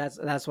agree with you.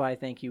 That's why I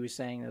think he was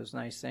saying those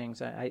nice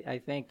things. I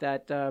think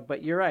that,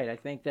 but you're right. I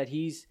think that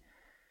he's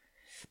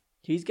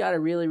got a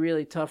really,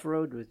 really tough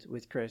road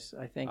with Chris.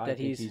 I think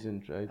he's in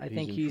deep.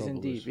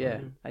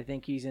 Yeah, I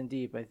think he's in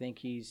deep. I think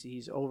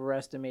he's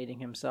overestimating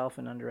himself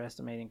and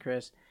underestimating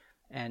Chris,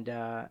 and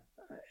I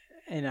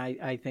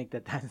think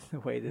that's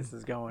the way this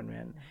is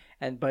going,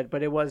 man.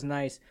 But it was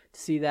nice to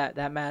see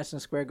that Madison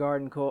Square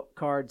Garden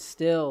card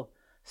still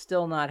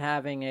not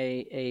having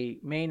a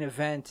main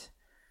event.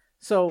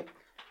 So.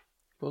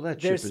 Well,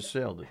 that ship has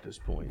sailed at this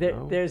point.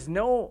 There's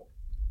no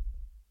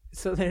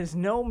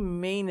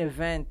main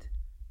event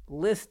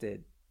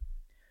listed,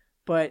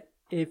 but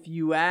if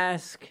you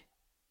ask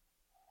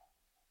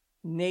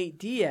Nate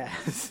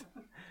Diaz,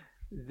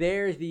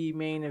 they're the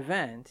main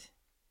event,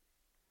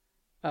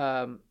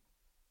 and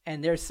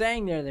they're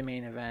saying they're the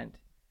main event,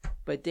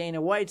 but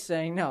Dana White's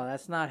saying no,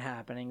 that's not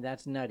happening.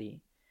 That's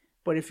nutty.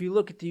 But if you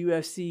look at the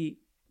UFC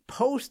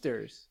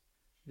posters,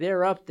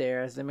 they're up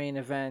there as the main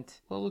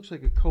event. Well, it looks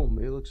like a comb.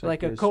 It looks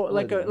like a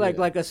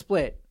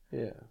split.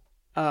 Yeah.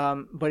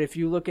 But if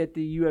you look at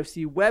the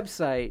UFC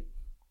website,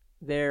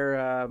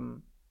 they're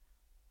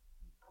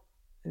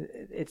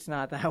it's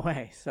not that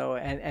way. So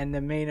and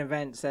the main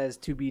event says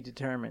to be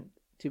determined,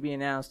 to be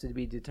announced, to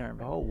be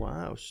determined. Oh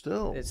wow!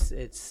 Still,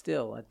 it's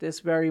still at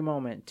this very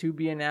moment to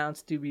be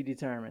announced, to be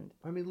determined.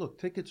 I mean, look,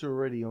 tickets are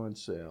already on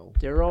sale.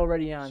 They're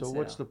already on sale. So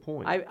what's the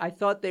point? I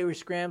thought they were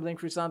scrambling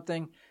for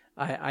something.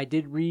 I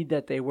did read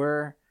that they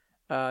were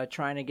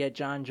trying to get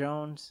John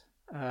Jones,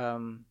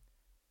 but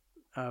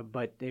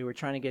they were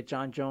trying to get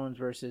John Jones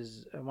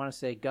versus, I want to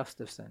say,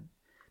 Gustafsson,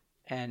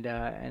 and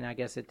I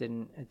guess it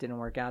didn't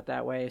work out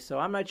that way. So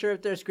I'm not sure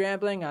if they're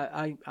scrambling.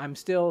 I'm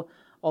still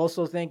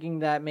also thinking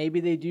that maybe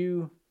they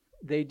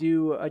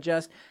do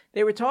adjust.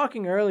 They were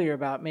talking earlier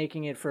about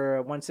making it for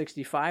a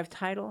 165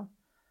 title.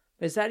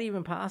 Is that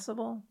even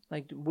possible?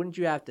 Like, wouldn't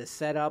you have to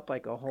set up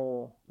like a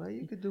whole? Well,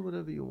 you could do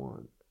whatever you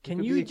want.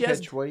 Can you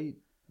just catch weight,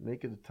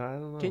 make it a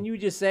title? Can you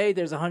just say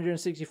there's a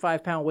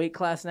 165-pound weight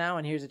class now,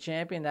 and here's a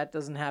champion? That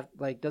doesn't have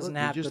to be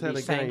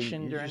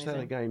sanctioned or anything. You just had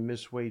a guy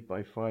miss weight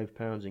by 5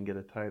 pounds and get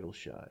a title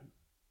shot.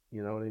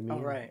 You know what I mean?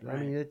 Oh, right. I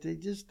mean, they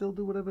just still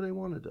do whatever they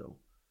want to do.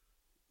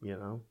 You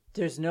know.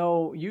 There's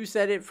no. You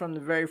said it from the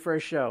very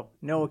first show.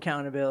 No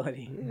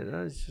accountability. Yeah,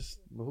 that's just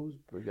who's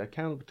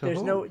accountable to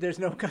There's who? There's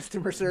no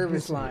customer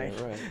service line.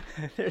 Yeah,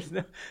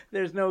 right.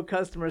 There's no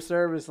customer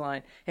service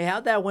line. Hey,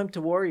 how'd that Wimp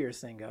to Warriors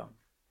thing go?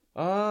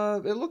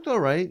 It looked all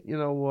right.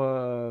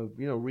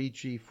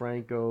 Ricci,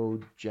 Franco,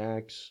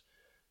 Jax,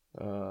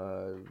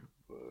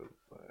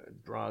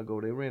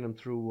 Drago. They ran them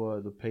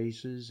through the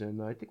paces,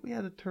 and I think we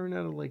had a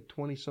turnout of like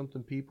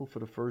 20-something people for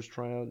the first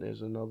tryout.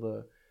 There's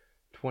another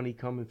 20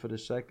 coming for the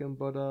second,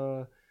 but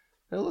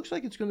it looks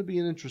like it's going to be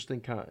an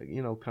interesting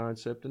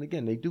concept. And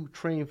again, they do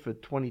train for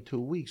 22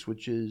 weeks,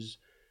 which is,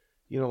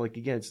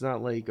 again, it's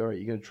not like, all right,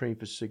 you're going to train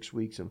for 6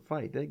 weeks and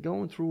fight. They're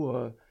going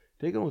through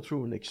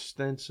an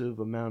extensive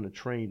amount of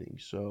training.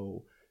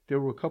 So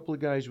there were a couple of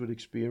guys with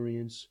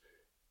experience,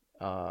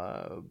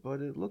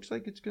 but it looks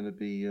like it's going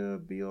to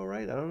be all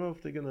right. I don't know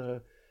if they're going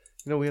to,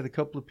 we had a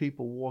couple of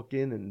people walk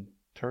in and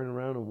turn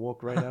around and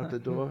walk right out the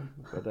door,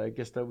 but I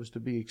guess that was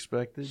to be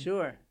expected.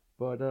 Sure.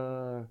 But,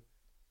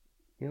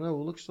 it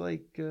looks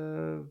like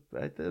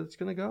it's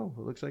going to go.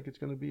 It looks like it's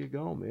going to be a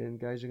go, man.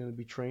 Guys are going to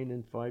be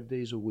training 5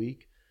 days a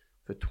week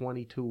for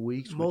 22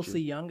 weeks.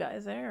 Mostly young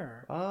guys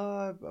there?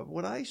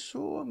 What I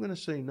saw, I'm going to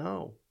say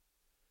no.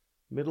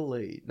 Middle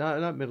age.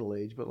 Not middle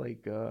age, but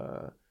like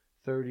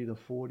 30 to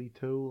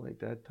 42, like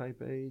that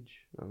type age.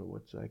 I don't know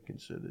what's that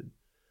considered.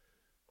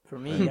 For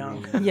me,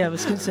 young. Yeah, I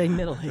was going to say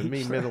middle age. For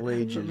me, middle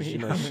age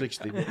is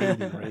 60 to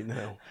 80 right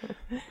now.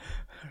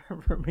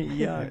 For me,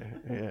 young.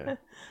 Yeah.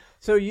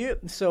 So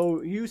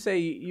you say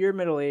your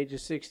middle age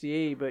is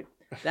 68, but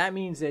that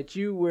means that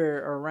you were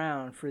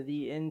around for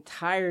the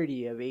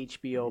entirety of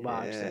HBO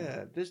boxing.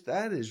 Yeah,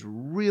 that is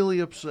really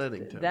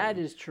upsetting to me. That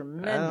is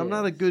tremendous. I'm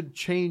not a good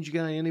change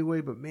guy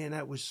anyway, but man,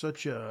 that was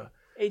such a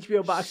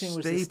HBO boxing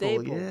was the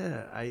staple.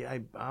 Yeah,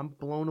 I'm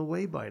blown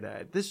away by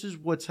that. This is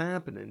what's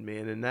happening,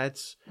 man, and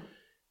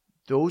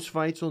those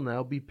fights will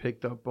now be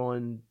picked up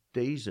on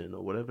DAZN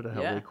or whatever the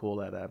hell they call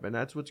that app, and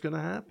that's what's going to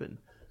happen.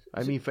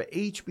 I mean, for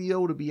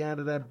HBO to be out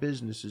of that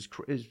business is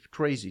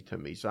crazy to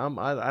me. So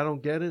I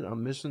don't get it.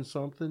 I'm missing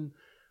something,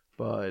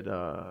 but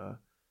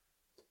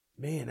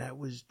man, that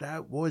was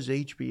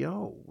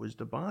HBO was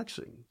the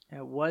boxing.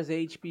 It was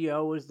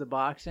HBO was the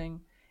boxing,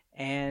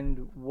 and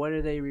what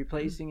are they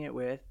replacing it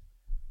with?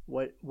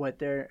 What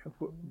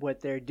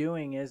they're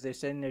doing is they're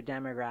saying their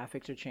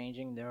demographics are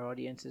changing, their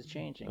audience is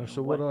changing.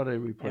 So what are they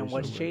replacing? And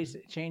what's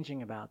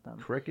changing about them?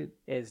 Cricket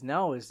is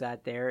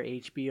that their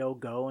HBO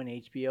Go and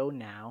HBO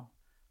Now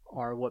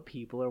are what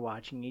people are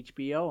watching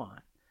HBO on.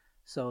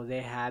 So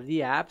they have the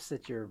apps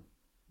that you're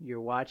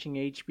watching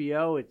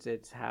HBO.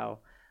 It's how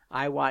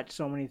I watch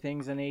so many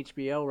things on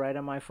HBO right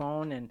on my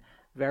phone, and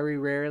very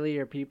rarely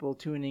are people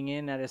tuning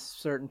in at a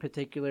certain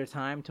particular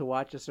time to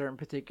watch a certain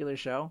particular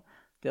show.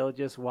 They'll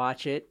just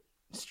watch it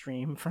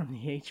stream from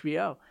the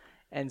HBO.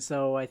 And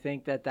so I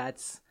think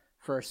that's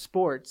for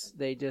sports,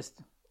 they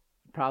just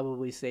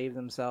probably save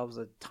themselves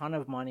a ton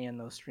of money on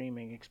those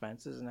streaming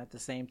expenses, and at the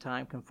same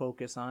time can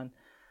focus on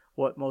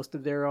what most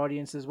of their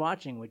audience is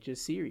watching, which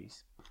is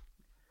series.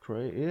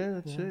 Great. Yeah,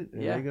 that's it.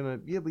 And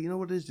but you know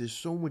what it is? There's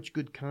so much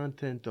good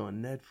content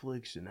on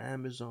Netflix and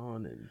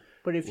Amazon and.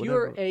 But if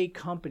you're a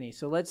company,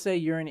 so let's say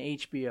you're an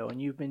HBO and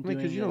you've been doing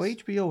because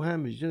HBO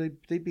hammers,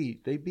 they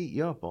beat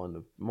you up on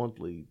the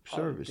monthly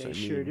service. They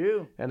sure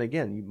do. And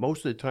again,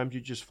 most of the times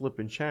you're just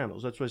flipping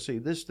channels. That's why I say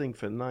this thing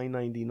for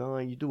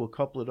 $9.99. You do a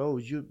couple of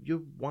those,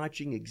 you're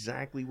watching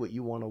exactly what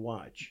you want to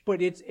watch. But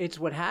it's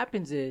what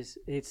happens is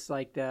it's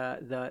like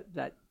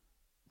that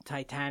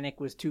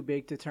Titanic was too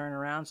big to turn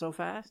around so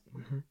fast.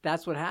 Mm-hmm.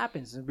 That's what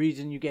happens. The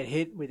reason you get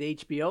hit with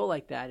HBO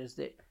like that is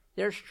that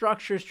their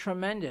structure is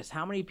tremendous.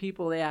 How many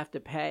people they have to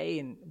pay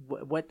and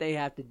what they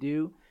have to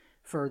do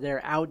for their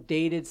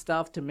outdated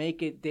stuff to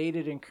make it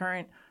dated and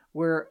current,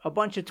 where a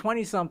bunch of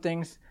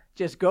 20-somethings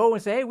just go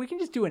and say, hey, we can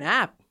just do an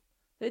app.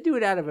 They do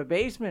it out of a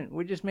basement.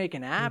 We just make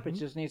an app. Mm-hmm. It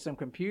just needs some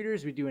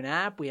computers. We do an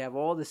app. We have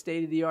all the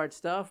state-of-the-art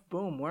stuff.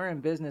 Boom, we're in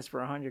business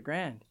for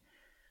 $100,000.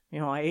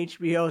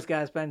 HBO's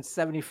got to spend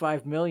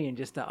 $75 million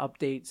just to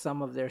update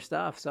some of their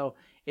stuff. So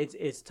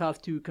it's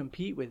tough to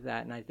compete with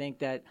that. And I think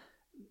that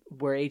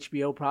where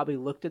HBO probably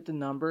looked at the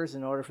numbers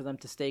in order for them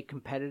to stay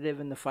competitive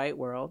in the fight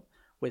world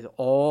with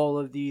all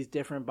of these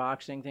different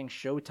boxing things,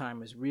 Showtime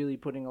was really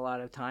putting a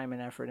lot of time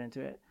and effort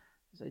into it.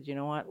 I said, you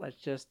know what?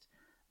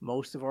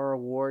 Most of our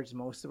awards,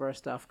 most of our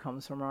stuff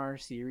comes from our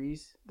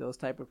series, those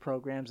type of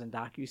programs and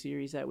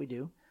docuseries that we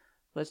do.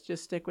 Let's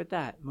just stick with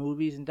that,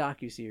 movies and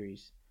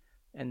docuseries.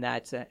 And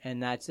that's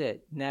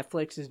it.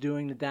 Netflix is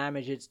doing the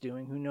damage it's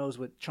doing. Who knows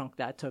what chunk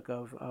that took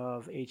of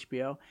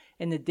HBO.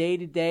 And the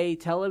day-to-day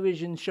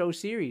television show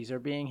series are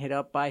being hit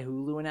up by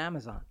Hulu and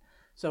Amazon.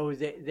 So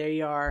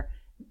they are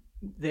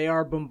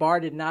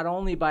bombarded not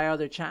only by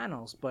other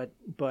channels, but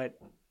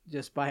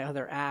just by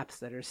other apps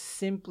that are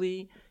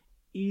simply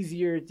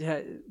easier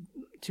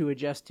to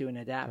adjust to and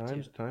adapt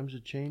to. Times are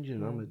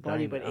changing. I'm a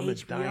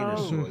HBO.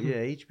 dinosaur.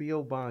 Yeah,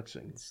 HBO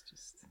boxing. It's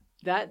just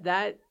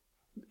that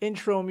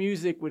intro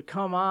music would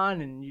come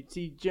on and you'd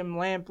see Jim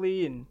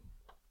Lampley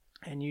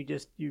and you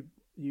just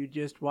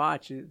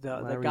watch the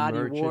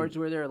Gotti Awards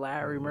were there,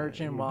 Larry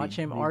Merchant, watch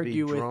him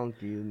argue with drunk,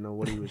 you didn't know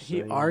what he was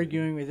saying.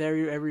 Arguing with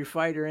every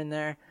fighter in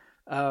there.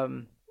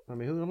 I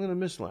mean, I'm going to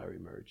miss Larry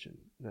Merchant.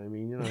 I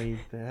mean, you know, he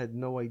had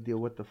no idea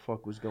what the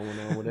fuck was going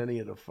on with any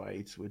of the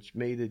fights, which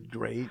made it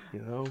great,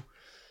 you know.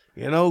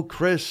 You know,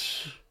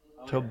 Chris,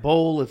 to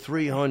bowl a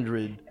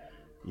 300,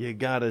 you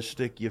got to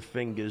stick your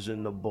fingers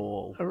in the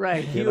ball.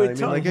 Right. You know what I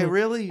mean? Like, hey,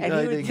 really? And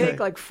he would take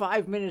like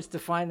 5 minutes to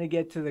finally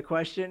get to the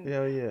question.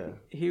 Yeah.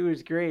 He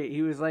was great.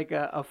 He was like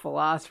a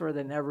philosopher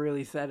that never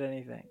really said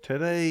anything.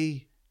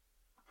 Today,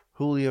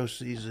 Julio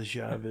Cesar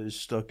Chavez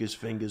stuck his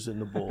fingers in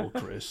the ball,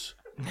 Chris.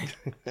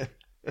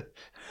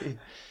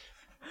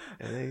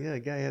 And the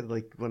guy had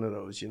like one of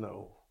those, you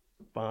know,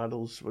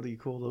 bottles. What do you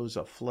call those?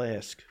 A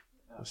flask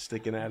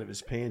sticking out of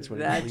his pants when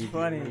That's he leave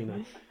funny. the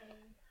arena.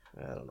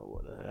 I don't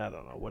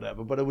know,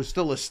 whatever. But it was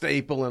still a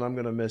staple, and I'm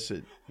gonna miss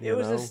it. It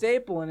was a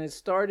staple, and it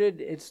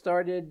started.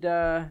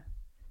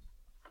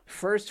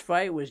 First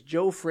fight was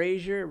Joe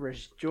Frazier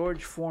versus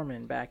George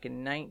Foreman back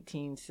in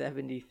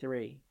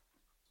 1973.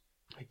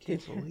 I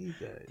can't believe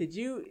that. Did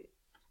you,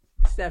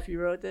 Steph?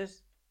 You wrote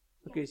this?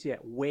 Okay, so yeah,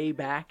 way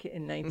back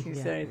in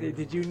 1973. Yeah.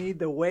 Did you need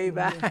the way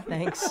back?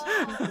 Thanks.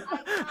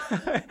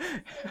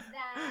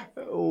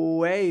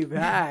 Way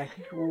back.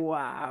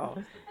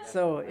 Wow.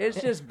 So it's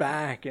just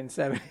back in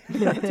 70.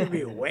 Not to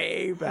be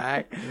way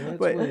back. That's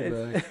but way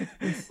it's-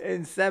 back.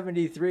 in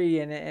 73,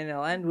 and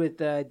it'll end with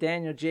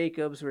Daniel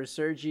Jacobs versus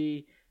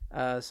Sergey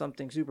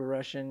something Super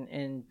Russian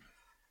in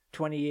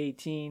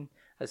 2018.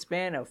 A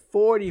span of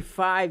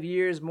 45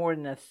 years, more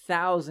than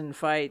 1,000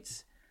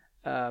 fights.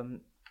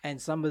 And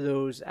some of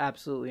those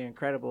absolutely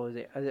incredible.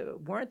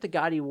 Weren't the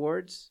Gotti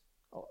Awards?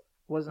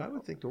 Wasn't I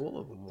would think all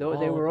of them. They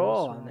were of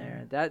all those on were.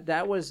 there.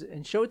 That was,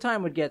 and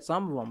Showtime would get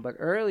some of them, but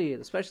early,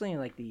 especially in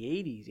like the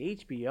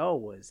 80s, HBO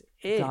was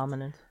it.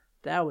 Dominant.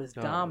 That was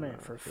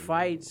dominant for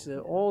fights.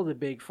 All the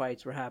big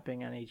fights were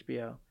happening on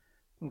HBO.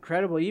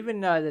 Incredible.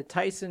 Even the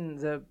Tyson,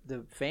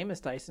 the famous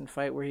Tyson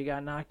fight where he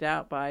got knocked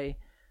out by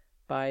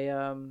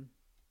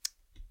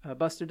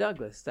Buster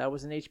Douglas. That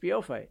was an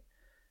HBO fight.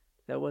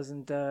 That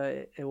wasn't.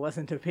 It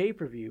wasn't a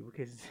pay-per-view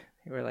because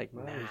they were like, I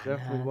was nah.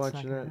 definitely it's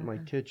watching not that in my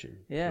kitchen.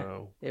 Yeah.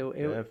 So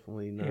It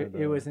definitely not.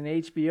 it was an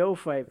HBO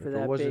fight for if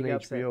that it wasn't big HBO,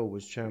 upset. it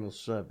was Channel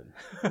 7.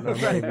 And I'm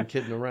not even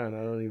kidding around.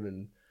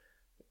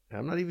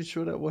 I'm not even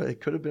sure that way.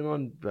 It could have been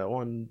on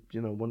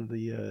one of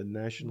the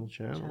national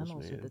channels,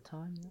 Channels man. at the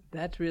time. Yeah.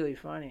 That's really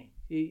funny.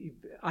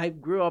 I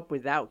grew up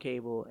without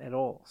cable at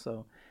all,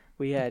 so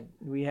we had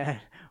a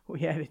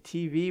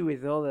TV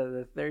with all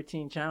the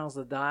 13 channels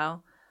to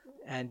dial,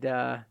 and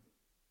a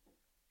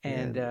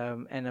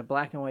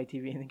black and white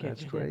TV in the kitchen.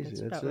 That's crazy.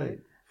 That's That's about it. right.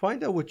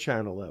 Find out what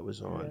channel that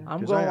was on. Yeah. I'm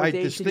 'Cause going I with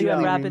distinctly Did you have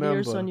Distinctly rabbit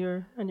ears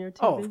remember. on your TV?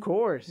 Oh, of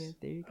course, Yeah,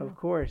 there you go. of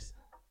course.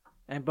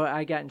 But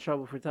I got in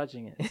trouble for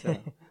touching it. So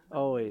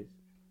always.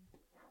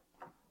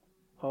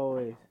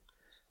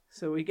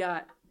 So we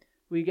got.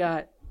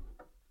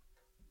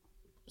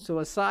 So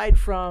aside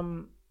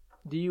from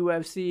the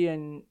UFC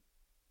and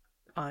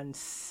on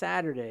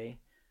Saturday,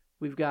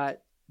 we've got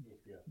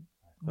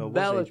Oh, it was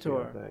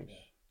Bellator. HBO, thanks.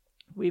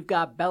 We've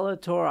got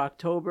Bellator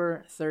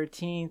October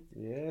 13th.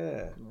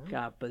 Yeah.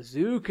 Got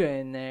Bazooka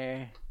in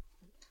there.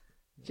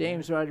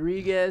 James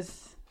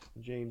Rodriguez,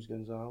 James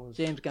Gonzalez.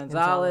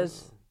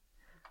 Gonzalez.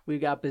 We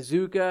got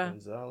Bazooka.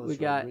 Gonzalez, we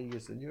got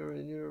Rodriguez, and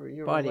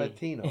you're Buddy. a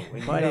Latino. And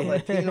you Buddy. got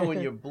Latino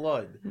in your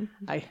blood.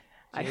 I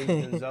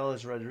James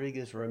Gonzalez,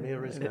 Rodriguez,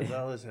 Ramirez,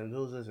 Gonzalez, and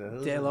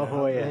De La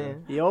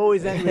Hoya. You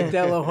always end with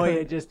De La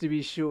Hoya just to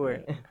be sure.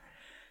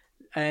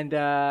 And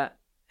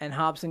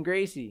Hobson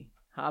Gracie.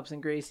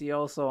 Hobson Gracie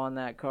also on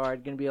that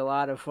card. Going to be a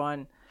lot of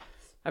fun.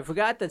 I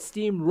forgot that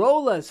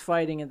Steamroller's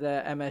fighting at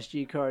the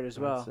MSG card as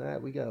well. That's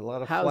that. We got a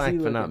lot of How's flack he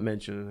for not looking?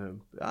 mentioning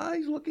him.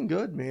 He's looking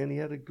good, man. He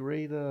had a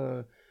great.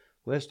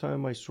 Last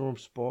time I saw him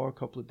spar a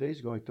couple of days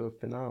ago, I thought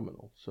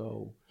phenomenal.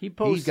 So He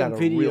posts he's got some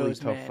a videos, really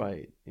tough man.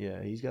 fight.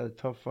 Yeah, he's got a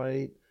tough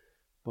fight.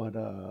 But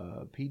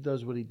if he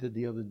does what he did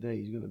the other day,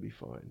 he's going to be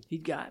fine.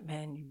 You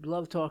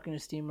love talking to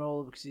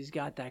Steamroller because he's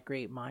got that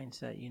great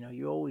mindset. You know,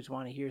 you always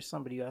want to hear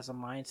somebody who has a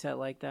mindset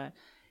like that.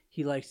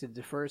 He likes to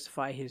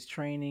diversify his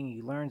training.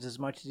 He learns as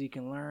much as he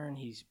can learn.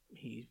 He's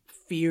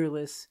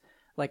fearless,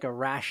 like a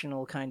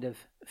rational kind of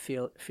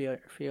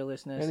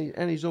fearlessness.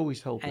 And he's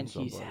always helping And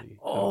he's somebody.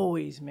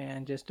 always,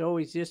 man, just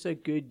a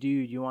good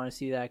dude. You want to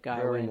see that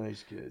guy Very win.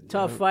 nice kid.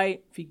 Tough Yeah.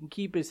 fight. If he can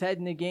keep his head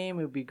in the game,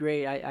 it would be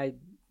great.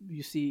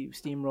 You see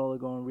Steamroller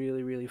going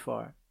really, really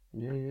far.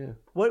 Yeah.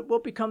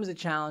 What becomes a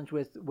challenge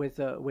with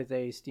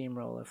a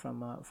steamroller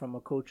from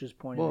a coach's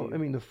point of Well, view? I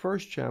mean, the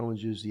first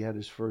challenge is he had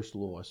his first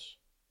loss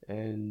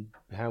and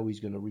how he's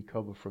going to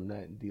recover from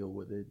that and deal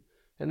with it.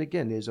 And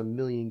again, there's a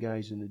million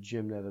guys in the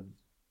gym that have,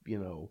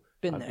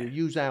 Been there.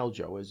 Use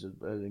Aljo as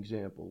an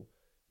example.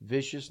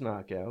 Vicious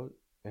knockout,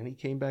 and he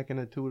came back and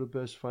had two of the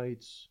best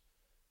fights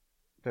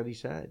that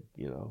he's had,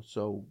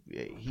 So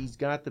he's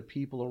got the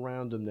people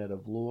around him that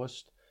have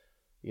lost.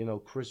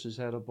 Chris has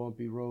had a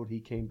bumpy road. He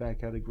came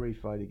back, had a great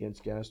fight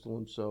against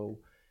Gastelum. So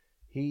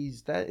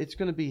it's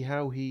going to be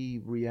how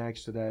he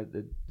reacts to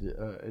that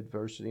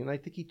adversity. And I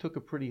think he took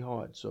it pretty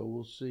hard. So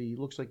we'll see. He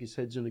looks like his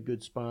head's in a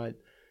good spot.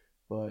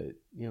 But,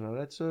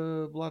 that's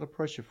a lot of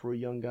pressure for a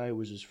young guy. It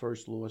was his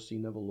first loss. He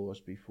never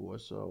lost before.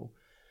 So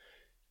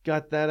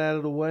got that out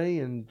of the way,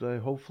 and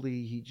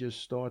hopefully he just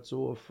starts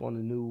off on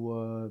a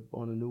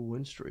new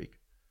win streak.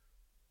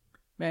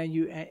 Man,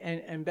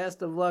 and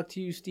best of luck to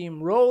you,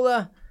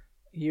 Steamroller.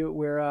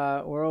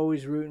 We're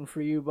always rooting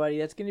for you, buddy.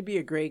 That's going to be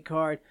a great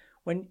card.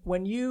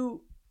 When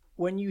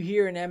you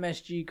hear an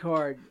MSG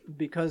card,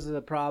 because of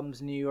the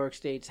problems New York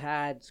State's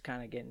had, it's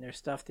kind of getting their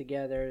stuff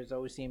together. It's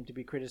always seemed to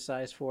be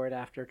criticized for it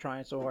after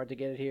trying so hard to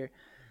get it here.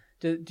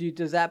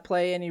 Does that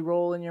play any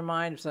role in your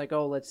mind? It's like,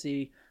 oh, let's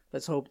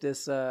hope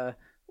this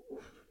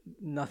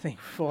nothing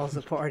falls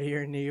apart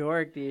here in New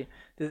York.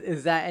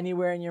 Is that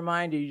anywhere in your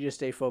mind, or you just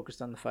stay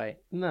focused on the fight?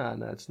 Nah,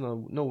 it's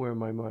nowhere in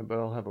my mind. But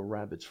I'll have a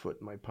rabbit's foot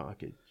in my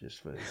pocket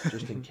just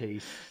in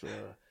case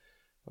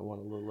I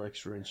want a little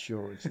extra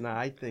insurance. Nah,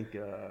 I think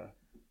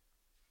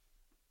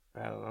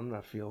I'm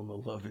not feeling the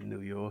love in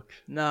New York.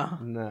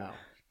 No,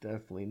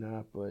 definitely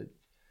not. But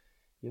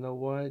you know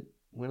what?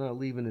 We're not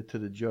leaving it to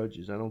the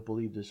judges. I don't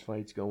believe this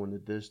fight's going the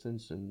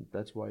distance, and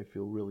that's why I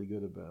feel really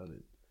good about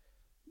it.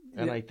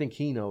 And I think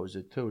he knows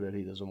it, too, that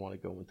he doesn't want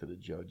to go into the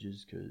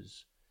judges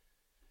because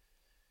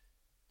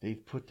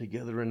they've put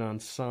together an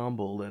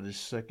ensemble that is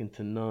second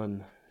to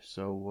none.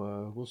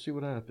 So we'll see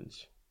what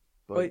happens.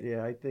 But,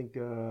 yeah, I think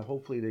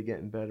hopefully they're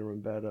getting better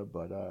and better.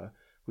 But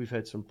we've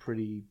had some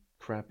pretty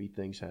crappy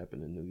things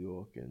happen in New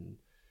York. And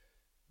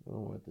I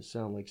don't want it to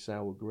sound like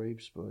sour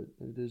grapes, but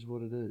it is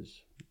what it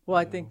is. Well,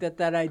 I think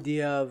that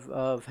idea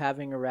of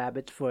having a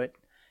rabbit's foot,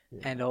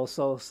 and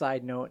also,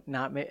 side note,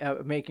 not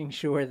making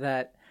sure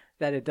that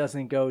it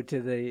doesn't go to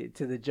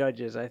the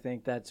judges. I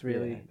think that's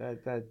really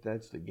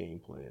that's the game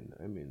plan.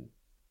 I mean,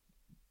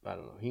 I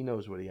don't know. He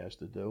knows what he has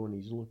to do, and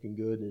he's looking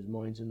good. And his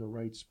mind's in the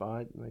right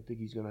spot, and I think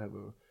he's gonna have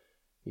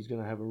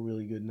a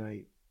really good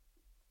night.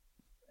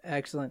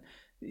 Excellent.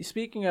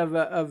 Speaking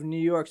of New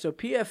York, so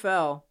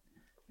PFL,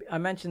 I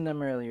mentioned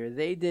them earlier.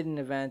 They did an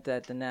event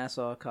at the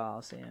Nassau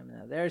Coliseum.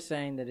 Now they're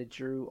saying that it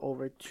drew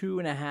over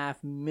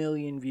 2.5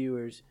 million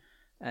viewers,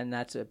 and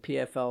that's a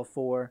PFL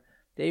 4.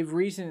 They've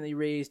recently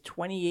raised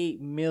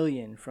 $28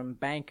 million from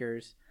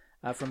backers,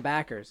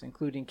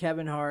 including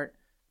Kevin Hart,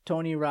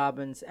 Tony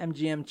Robbins,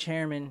 MGM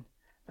chairman,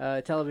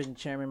 television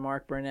chairman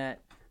Mark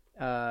Burnett,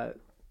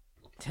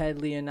 Ted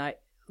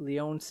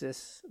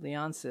Leonsis,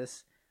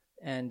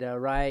 and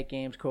Riot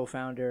Games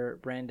co-founder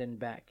Brandon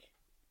Beck.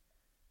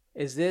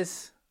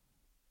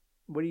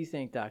 What do you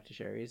think, Dr.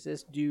 Sherry? Is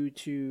this due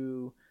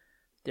to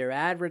their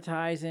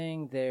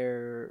advertising,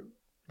 their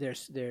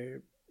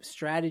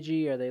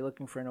strategy? Are they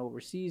looking for an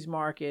overseas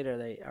market? Are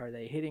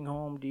they hitting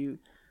home?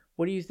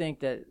 What do you think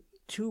that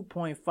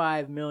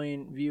 2.5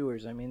 million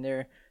viewers? I mean,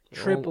 they're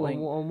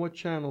tripling. On what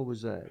channel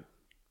was that?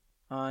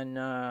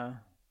 On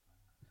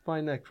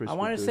find that, Chris. I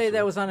want to say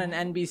that was on an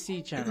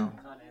NBC channel.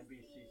 On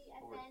NBC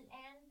Sports.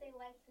 And they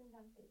live streamed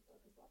on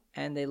Facebook as well.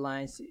 And they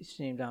live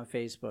streamed on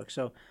Facebook.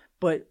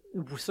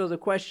 So the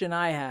question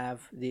I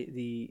have,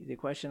 the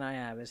question I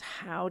have is,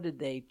 how did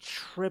they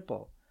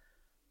triple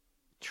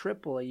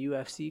a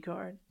UFC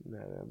card?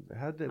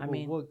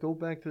 Go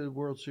back to the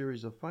World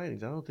Series of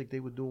Fightings. I don't think they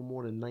were doing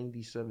more than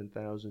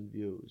 97,000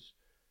 views.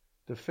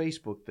 The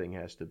Facebook thing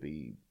has to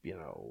be,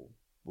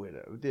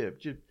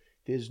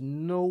 there's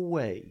no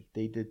way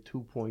they did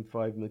 2.5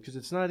 million, because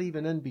it's not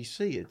even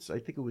NBC. I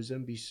think it was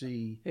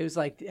NBC. It was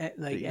like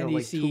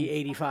NBC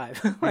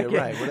 85. Yeah,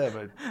 right,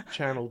 whatever.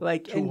 Channel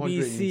like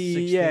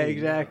NBC, yeah,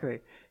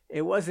 exactly.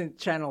 It wasn't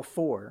Channel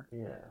 4.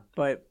 Yeah.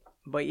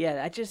 But yeah,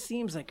 that just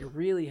seems like a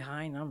really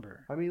high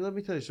number. I mean, let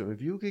me tell you something.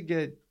 If you could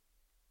get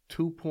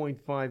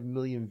 2.5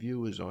 million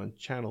viewers on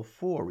Channel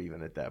 4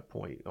 even at that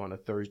point on a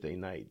Thursday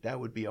night, that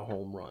would be a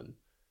home run.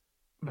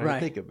 Right.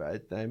 Think about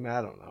it. I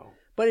don't know.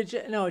 But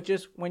it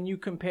just when you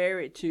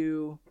compare it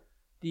to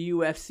the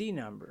UFC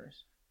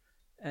numbers,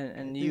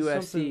 and the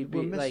UFC,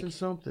 we're missing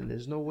something.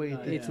 There's no way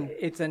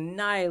it's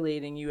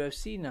annihilating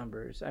UFC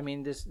numbers. I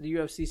mean, the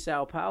UFC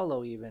Sao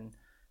Paulo even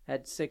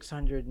had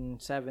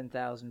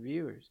 607,000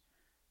 viewers.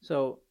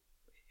 So,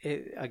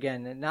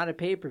 again, not a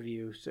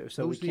pay-per-view. So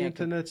who's the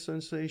internet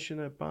sensation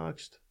that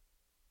boxed?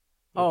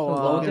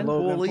 Logan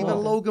Paul.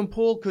 Even Logan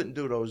Paul couldn't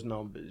do those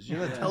numbers. You're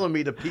not telling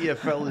me the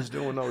PFL is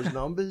doing those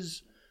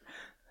numbers?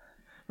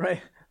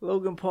 Right.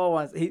 Logan Paul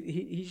wants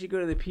he should go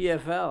to the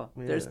PFL.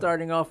 Yeah. They're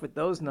starting off with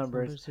those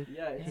numbers.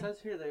 Yeah, it says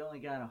here they only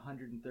got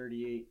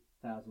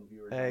 138,000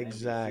 viewers.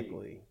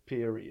 Exactly.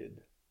 Period.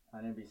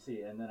 On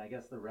NBC, and then I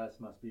guess the rest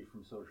must be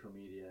from social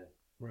media.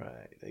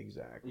 Right,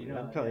 exactly.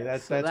 I'm telling you,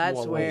 that's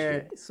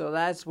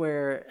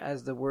where,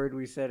 as the word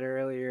we said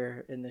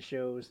earlier in the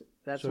shows,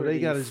 that's where they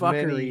got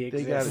fuckery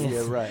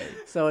exists. Right.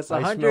 So it's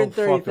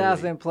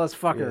 130,000 plus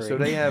fuckery. Yeah, so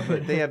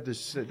they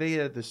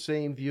have the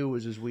same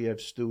viewers as we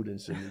have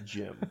students in the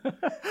gym.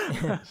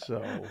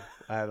 So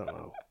I don't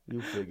know.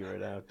 You figure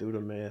it out. Do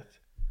the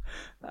math.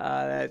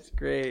 That's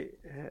great.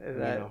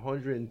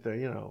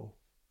 130.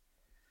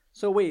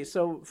 So wait.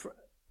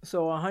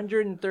 So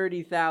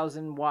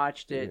 130,000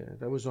 watched it. Yeah,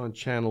 that was on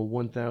channel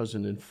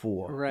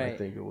 1004. Right. I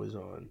think it was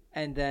on.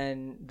 And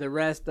then the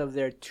rest of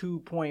their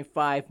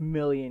 2.5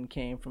 million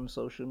came from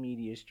social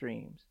media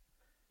streams.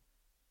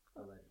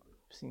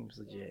 Seems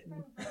legit.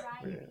 From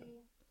Variety.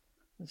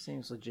 It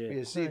seems legit.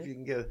 Yeah, see if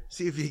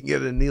you can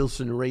get a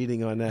Nielsen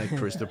rating on that,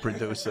 Chris, the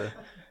producer.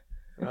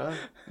 Huh?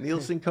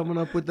 Nielsen coming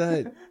up with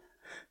that?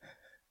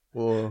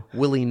 Or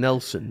Willie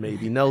Nelson,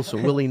 maybe.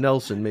 Willie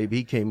Nelson, maybe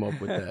he came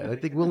up with that. I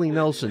think Willie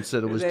Nelson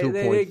said it was They did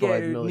 2.5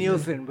 get million.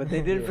 Nielsen, but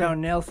they did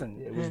found Nelson.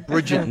 It was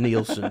Bridget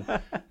Nielsen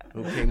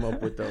who came up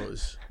with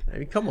those. I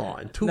mean, come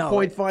on,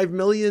 2.5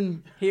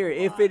 million. Here,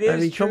 if it is I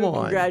mean, true, come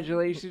on.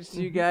 congratulations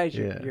to you guys.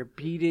 Yeah. You're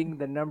beating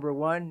the number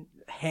one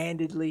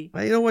handedly.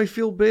 I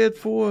feel bad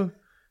for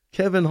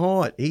Kevin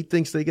Hart. He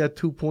thinks they got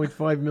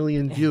 2.5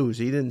 million views.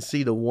 He didn't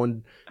see the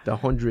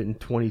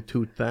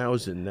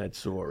 122,000 that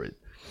saw it.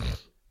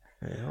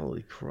 Hey,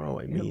 holy crow!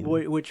 I mean,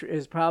 Which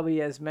is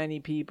probably as many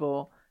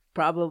people,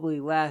 probably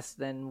less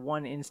than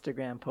one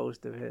Instagram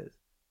post of his.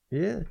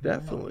 yeah,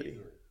 definitely.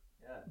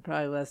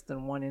 Probably less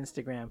than one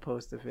Instagram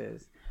post of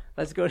his.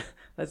 Let's go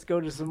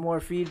to some more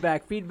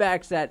feedback.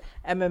 Feedback's at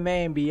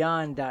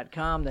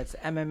MMAandBeyond.com. That's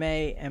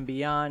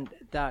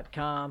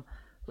MMAandBeyond.com.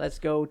 Let's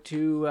go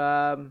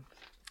to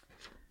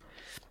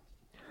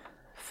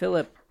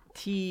Philip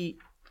T.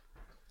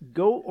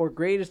 GOAT or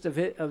greatest of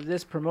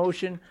this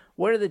promotion.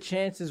 What are the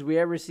chances we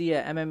ever see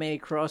a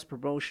MMA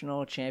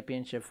cross-promotional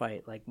championship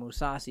fight, like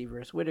Mousasi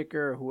versus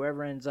Whitaker, or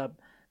whoever ends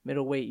up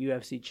middleweight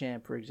UFC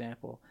champ, for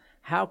example?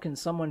 How can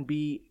someone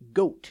be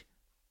GOAT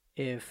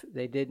if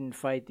they didn't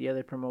fight the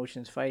other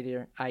promotion's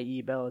fighter,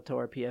 i.e.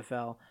 Bellator,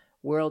 PFL,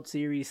 World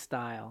Series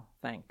style?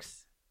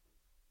 Thanks.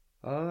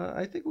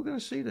 I think we're going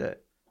to see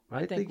that.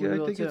 I think we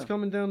will it's too.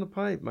 coming down the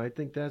pipe. I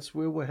think that's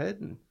where we're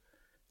heading.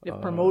 If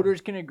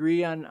promoters can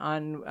agree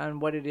on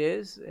what it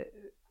is,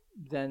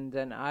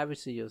 then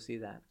obviously you'll see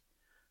that.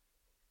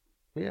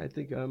 Yeah, I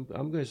think I'm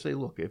going to say,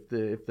 look, if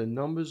the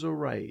numbers are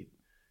right,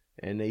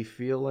 and they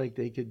feel like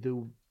they could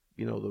do,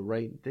 the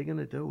right, they're going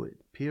to do it.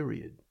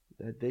 Period.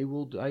 That they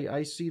will.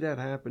 I see that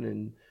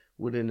happening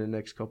within the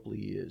next couple of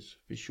years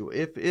for sure.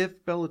 If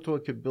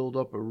Bellator could build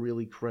up a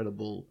really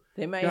credible,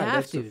 they might God, have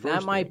that's to. the That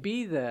first might thing.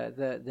 be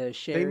the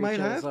share. They might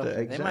have to.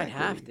 Exactly. Exactly. They might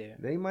have to.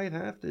 They might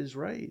have to. Is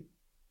right.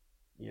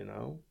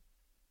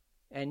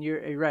 And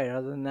you're right.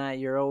 Other than that,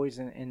 you're always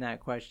in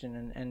that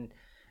question.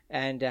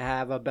 And to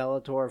have a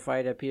Bellator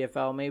fight at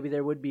PFL, maybe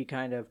there would be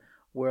kind of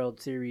World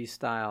Series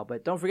style.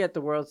 But don't forget,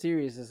 the World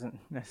Series isn't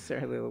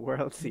necessarily the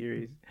World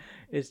Series.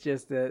 It's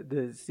just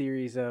the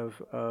series of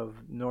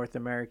North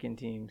American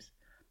teams.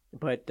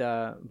 But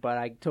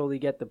I totally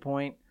get the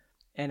point.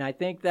 And I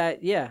think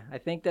that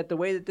the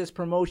way that this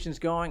promotion's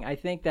going, I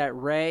think that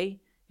Ray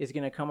is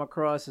going to come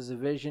across as a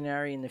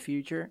visionary in the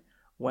future.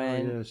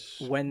 When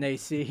they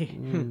see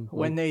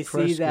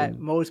see that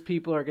most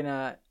people are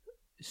gonna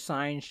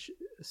sign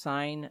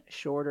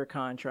shorter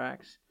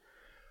contracts,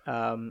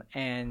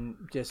 and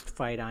just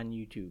fight on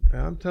YouTube.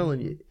 I'm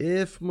telling you,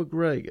 if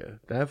McGregor,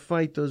 that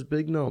fight does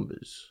big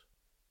numbers,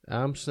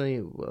 I'm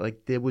saying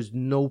like there was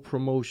no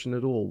promotion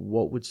at all.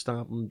 What would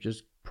stop him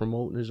just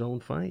promoting his own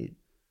fight?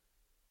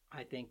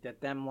 I think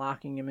that them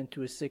locking him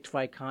into a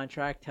 6-fight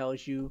contract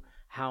tells you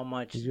how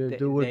much They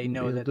they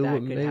know that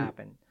could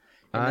happen.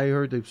 I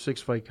heard the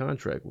 6-fight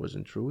contract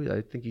wasn't true.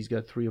 I think he's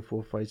got 3 or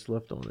 4 fights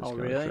left on his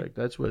contract. Really?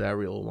 That's what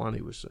Ariel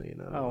Alwani was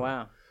saying. Oh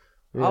wow!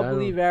 Yeah, I'll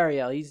believe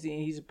Ariel. He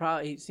seems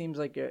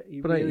like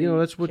he But really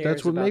that's what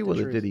cares about the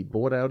Mayweather truth. did. He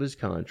bought out his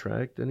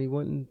contract and he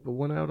went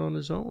out on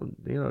his own.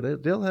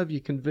 They'll have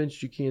you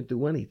convinced you can't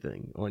do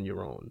anything on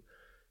your own.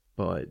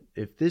 But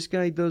if this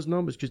guy does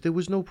numbers, because there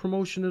was no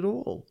promotion at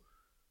all.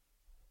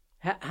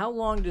 How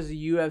long does a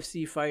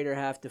UFC fighter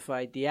have to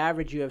fight? The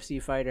average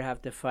UFC fighter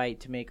have to fight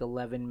to make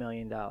 $11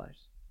 million?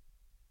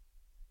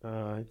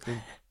 I think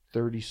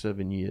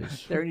 37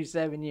 years.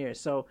 37 years.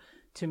 So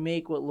to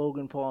make what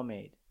Logan Paul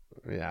made.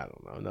 Yeah, I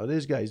don't know. No,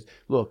 there's guys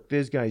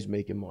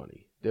making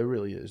money. There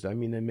really is. I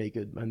mean, they make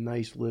a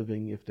nice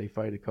living if they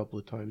fight a couple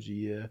of times a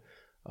year.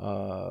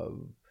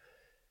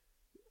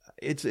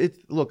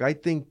 Look, I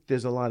think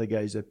there's a lot of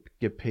guys that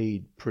get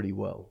paid pretty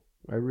well.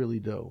 I really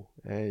do.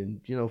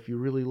 And, if you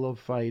really love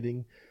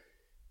fighting,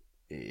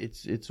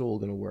 it's all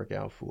going to work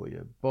out for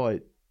you.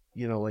 But,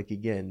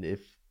 again,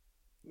 if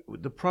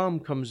the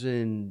problem comes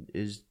in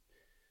is,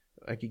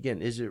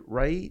 is it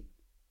right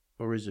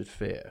or is it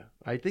fair?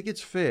 I think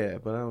it's fair,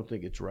 but I don't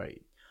think it's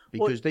right.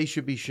 Because they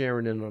should be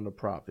sharing in on the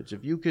profits.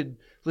 If you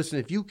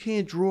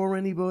can't draw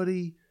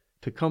anybody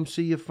to come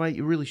see you fight,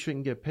 you really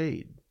shouldn't get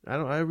paid.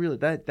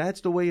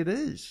 That's the way it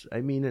is.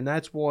 I mean, and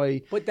that's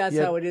why. But that's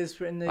how it is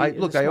in the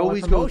I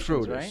always go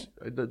through right?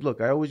 this.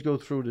 Look, I always go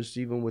through this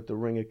even with the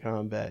Ring of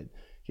Combat.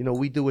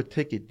 We do a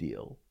ticket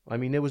deal. I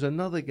mean, there was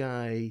another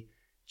guy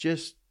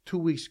just 2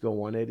 weeks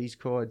ago on Eddie's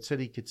card said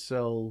he could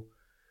sell.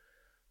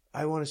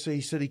 I want to say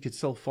he said he could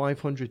sell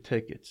 500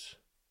 tickets.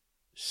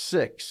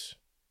 6.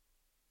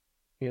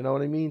 You know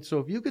what I mean? So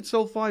if you could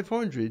sell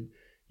 500,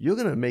 you're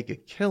going to make a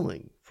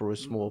killing for a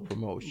small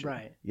promotion.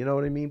 Right. You know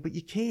what I mean? But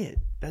you can't.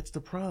 That's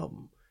the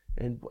problem.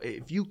 And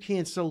if you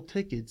can't sell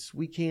tickets,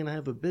 we can't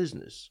have a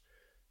business.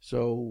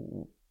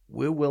 So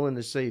we're willing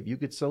to say if you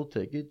could sell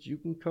tickets, you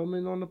can come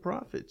in on the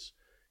profits.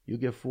 You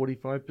get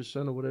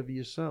 45% of whatever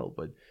you sell.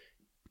 But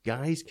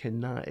guys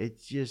cannot.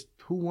 It's just,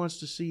 who wants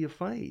to see you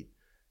fight?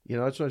 You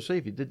know, that's what I say.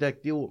 If you did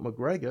that deal with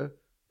McGregor,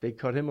 they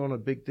cut him on a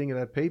big thing of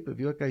that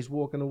pay-per-view. That guy's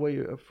walking away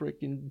a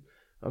freaking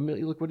 $1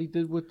 million. Look what he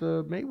did with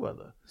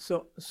Mayweather.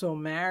 So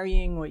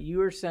marrying what you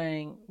were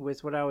saying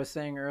with what I was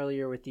saying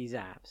earlier with these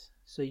apps.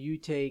 So you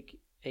take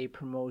a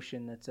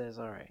promotion that says,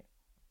 all right,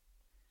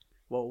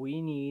 what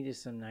we need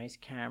is some nice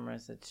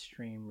cameras that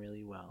stream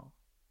really well.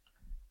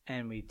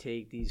 And we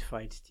take these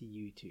fights to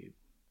YouTube.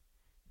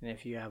 And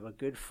if you have a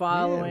good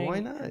following, why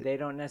not? They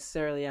don't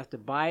necessarily have to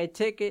buy a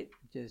ticket.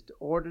 Just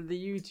order the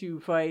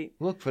YouTube fight.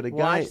 Look, for the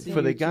Watch the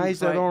YouTube guys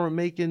that fight. aren't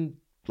making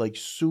like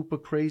super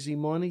crazy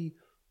money,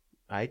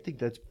 I think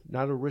that's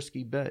not a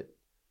risky bet.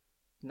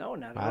 No,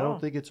 not at all. I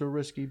don't think it's a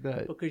risky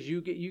bet. Because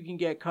you can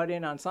get cut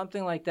in on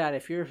something like that.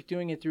 If you're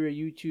doing it through a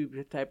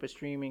YouTube type of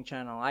streaming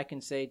channel, I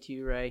can say to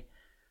you, Ray,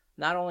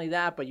 not only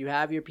that, but you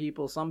have your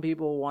people. Some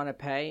people will want to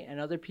pay, and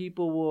other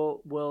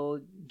people will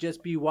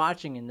just be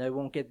watching, and they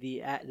won't get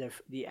the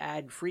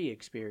ad-free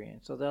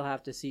experience. So they'll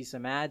have to see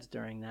some ads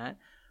during that,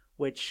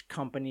 which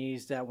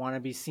companies that want to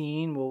be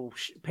seen will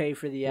pay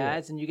for the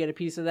ads, and you get a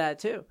piece of that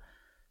too.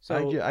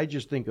 So I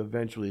just think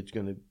eventually it's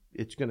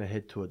gonna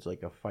head towards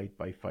like a fight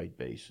by fight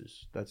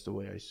basis. That's the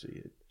way I see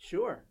it.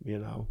 Sure. You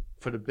know,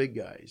 for the big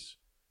guys.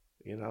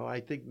 You know,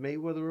 I think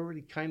Mayweather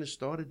already kind of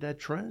started that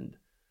trend.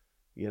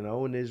 You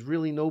know, and there's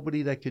really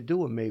nobody that could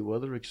do a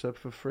Mayweather except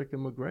for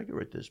frickin'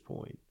 McGregor at this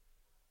point.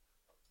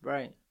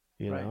 Right.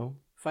 You know?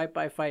 Fight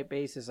by fight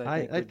basis,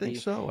 I think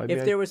so. I if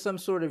mean, there was some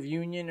sort of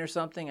union or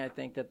something, I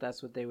think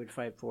that's what they would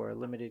fight for,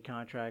 limited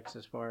contracts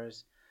as far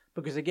as,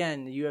 because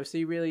again, the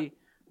UFC really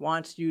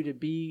wants you to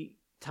be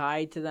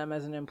tied to them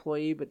as an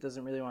employee, but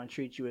doesn't really want to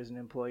treat you as an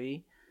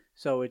employee.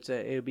 So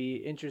it'll be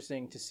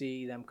interesting to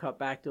see them cut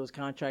back those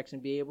contracts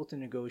and be able to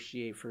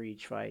negotiate for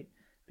each fight,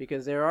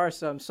 because there are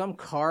some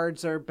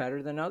cards are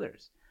better than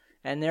others.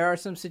 And there are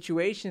some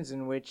situations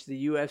in which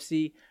the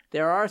UFC,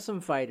 there are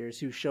some fighters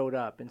who showed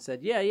up and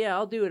said, yeah,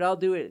 I'll do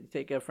it.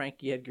 Take a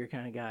Frankie Edgar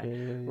kind of guy.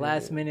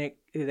 Last minute,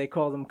 they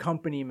call them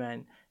company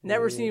men.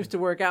 Never seems to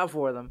work out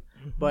for them.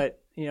 But,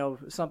 you know,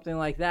 something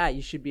like that,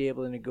 you should be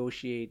able to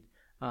negotiate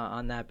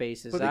on that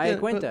basis.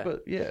 Iaquinta,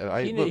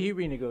 he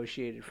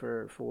renegotiated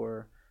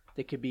for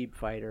the Khabib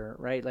fighter,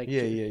 right? Like he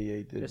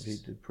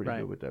did pretty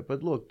good with that.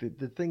 But look,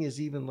 the thing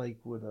is, even like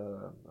with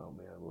oh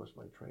man, I lost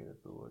my train of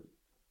thought.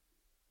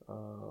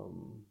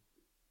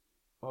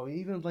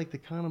 Even like the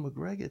Conor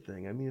McGregor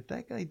thing. I mean, if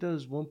that guy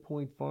does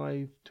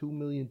 1.5, 2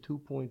 million,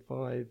 2.5,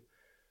 I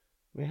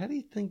mean, how do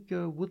you think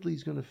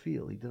Woodley's going to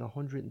feel? He did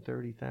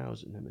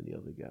 130,000, him and the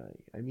other guy.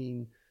 I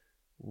mean,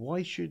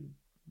 why should,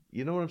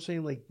 you know what I'm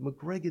saying? Like,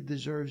 McGregor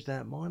deserves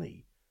that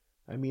money.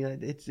 I mean,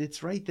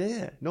 it's right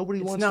there.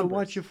 Nobody wants to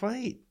watch you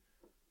fight.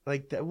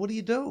 Like that, what do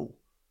you do?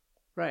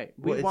 Right.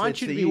 It's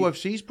the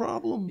UFC's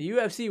problem. The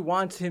UFC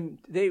wants him.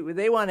 They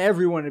want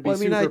everyone to be. Well, I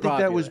mean, super I think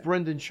popular. that was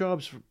Brendan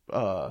Schaub's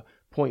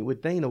point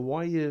with Dana.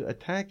 Why are you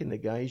attacking the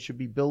guy? You should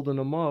be building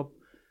him up.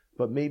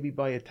 But maybe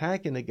by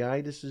attacking the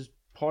guy, this is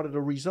part of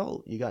the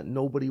result. You got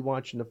nobody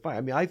watching the fight.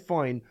 I mean, I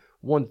find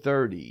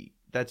 130.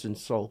 That's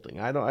insulting.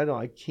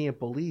 I can't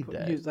believe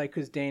that. He was like,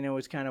 because Dana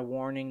was kind of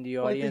warning the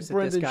audience that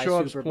this Brendan guy's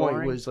Schaub's super point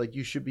boring. was like,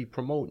 you should be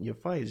promoting your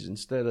fights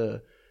instead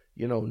of,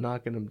 you know,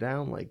 knocking them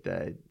down like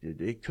that.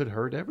 It could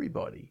hurt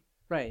everybody.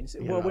 Right.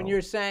 Well, when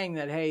you're saying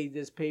that, hey,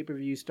 this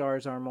pay-per-view star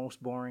is our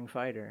most boring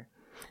fighter,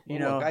 you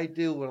know. Look, I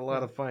deal with a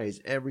lot of fighters.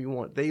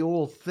 Everyone, they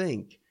all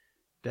think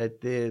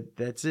that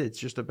that's it. It's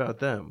just about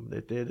them.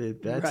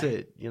 That's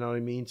it. You know what I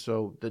mean?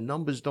 So the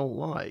numbers don't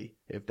lie.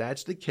 If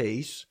that's the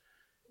case,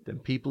 then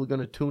people are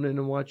going to tune in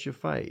and watch your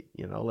fight.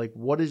 You know, like,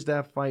 what is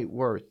that fight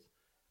worth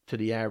to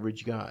the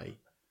average guy?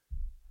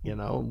 You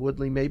know,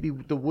 maybe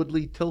the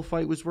Woodley Till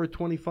fight was worth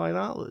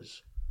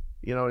 $25.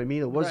 You know what I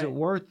mean? It wasn't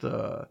worth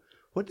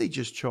what they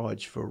just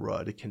charged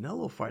for the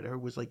Canelo fight.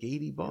 It was like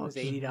 $80. It was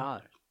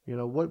 $80. You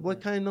know,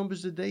 what kind of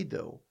numbers did they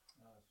do?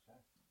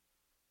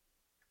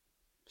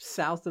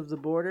 South of the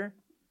border,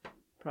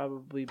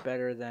 probably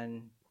better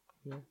than.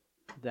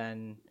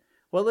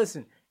 Well,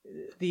 listen,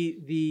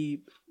 the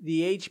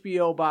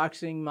HBO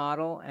boxing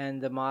model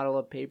and the model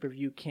of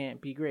pay-per-view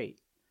can't be great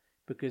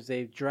because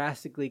they've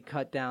drastically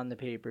cut down the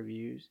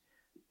pay-per-views.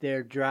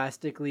 They're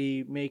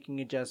drastically making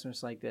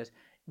adjustments like this.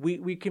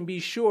 We can be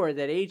sure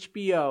that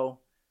HBO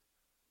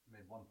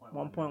made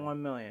 1.1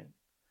 million.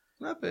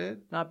 Not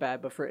bad. Not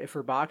bad, but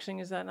for boxing,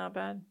 is that not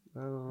bad? I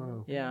don't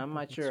know. Yeah, I'm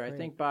not sure. I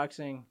think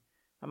boxing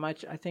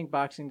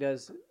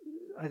does.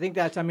 I think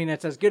that's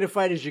as good a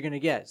fight as you're going to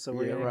get. So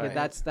we're going to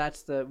get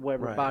that's the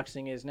whatever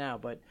boxing is now.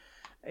 But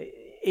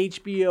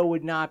HBO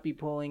would not be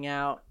pulling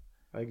out.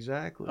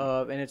 Exactly.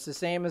 And it's the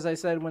same as I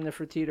said when the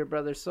Fertitta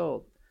brothers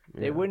sold.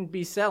 They wouldn't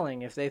be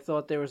selling if they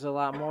thought there was a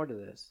lot more to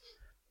this.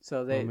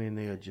 So they. I mean,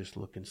 they are just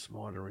looking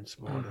smarter and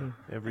smarter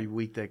every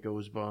week that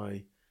goes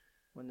by.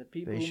 When the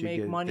people They who should make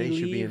get. money They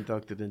should be leave,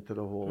 inducted into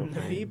the Hall when of the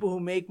Fame. people who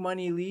make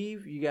money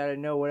leave, you got to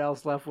know what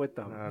else left with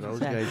them. Those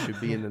guys should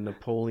be in the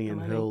Napoleon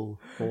Money. Hill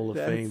Hall of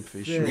Fame for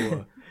That's sure.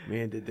 it.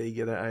 Man, did they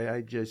get?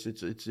 I just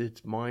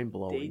it's mind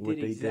blowing They what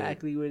did they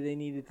exactly what they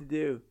needed to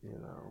do. did. You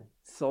know.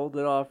 Sold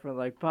it off for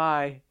like,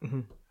 bye.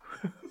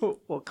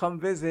 We'll come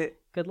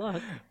visit. Good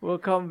luck. We'll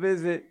come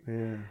visit.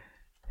 Yeah.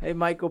 Hey,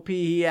 Michael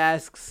P. He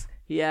asks,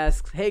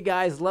 hey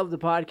guys, love the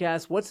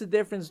podcast. What's the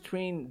difference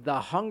between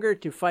the hunger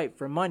to fight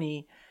for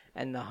money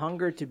and the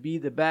hunger to be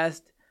the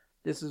best?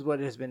 This is what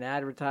has been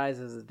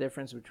advertised as the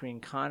difference between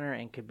Conor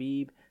and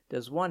Khabib.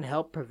 Does one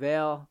help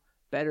prevail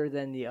better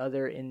than the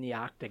other in the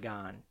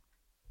octagon?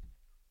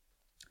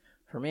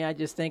 For me, I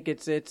just think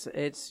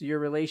it's your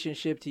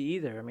relationship to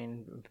either. I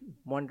mean,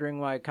 wondering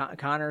why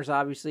Conor's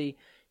obviously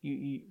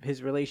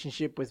his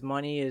relationship with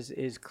money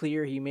is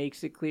clear. He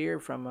makes it clear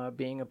from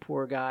being a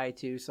poor guy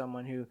to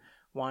someone who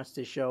wants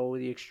to show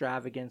the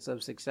extravagance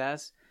of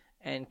success.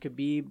 And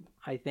Khabib,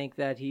 I think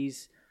that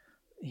he's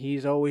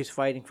always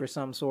fighting for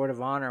some sort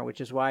of honor,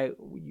 which is why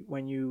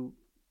when you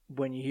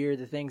hear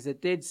the things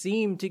that did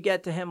seem to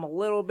get to him a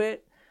little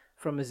bit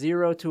from a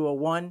 0 to a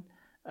 1,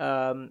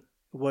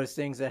 was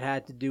things that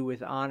had to do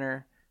with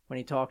honor. When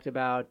he talked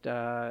about,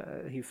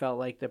 he felt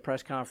like the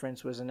press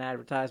conference was an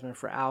advertisement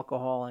for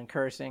alcohol and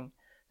cursing,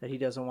 that he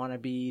doesn't want to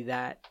be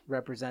that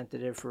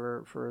representative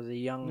for the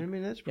young, I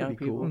mean, that's young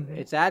pretty people. cool.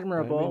 It's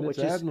admirable, it's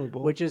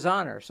admirable. which is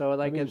honor. So,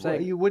 like I'm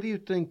saying, what do you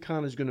think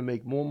Conor's going to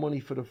make? More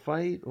money for the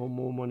fight or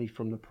more money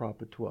from the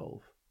Proper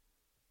 12?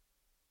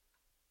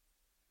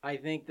 I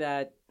think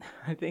the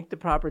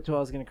Proper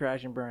 12 is going to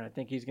crash and burn. I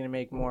think he's going to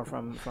make more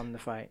from the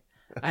fight.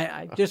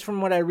 I just from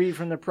what I read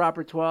from the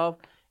Proper 12,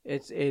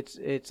 it's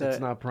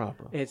not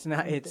proper. It's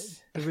not.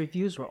 It's The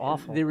reviews were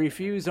awful. the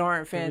reviews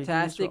aren't The reviews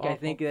fantastic. were I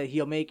think that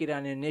he'll make it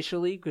on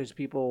initially because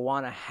people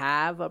want to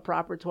have a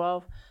Proper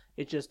 12.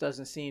 It just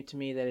doesn't seem to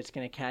me that it's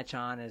going to catch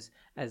on as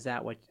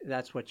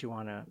that's what you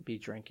want to be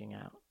drinking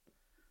out.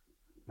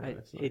 No,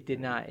 It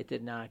did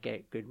not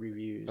get good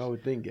reviews. Oh,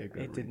 it didn't get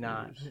good. It did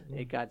not. reviews.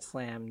 It got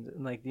slammed.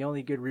 Like the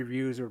only good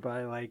reviews were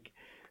by like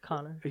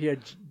Conor.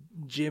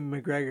 Jim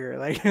McGregor.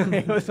 Like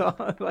it was all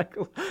like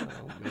Oh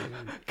man.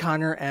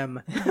 Connor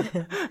M.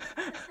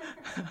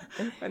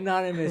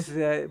 Anonymous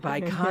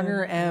by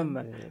Connor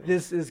M.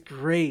 This is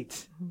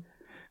great.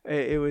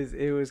 It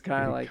was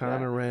kind of like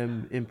Conor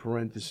M in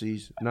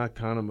parentheses, not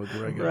Conor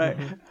McGregor. that.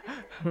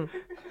 Right.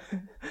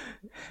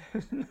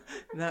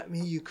 Not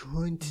me, you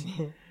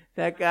cunt.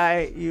 That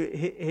guy,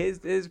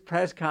 his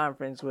press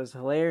conference was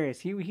hilarious.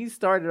 He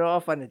started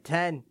off on a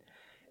 10,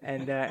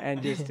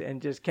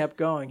 and just kept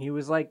going. He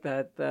was like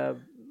the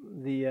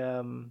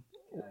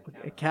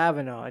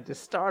Kavanaugh.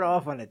 Just start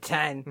off on a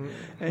 10,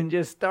 and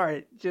just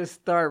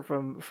start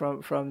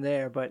from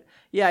there. But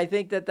yeah, I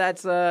think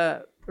that's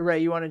Ray.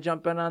 You want to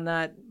jump in on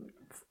that?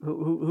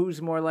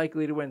 Who's more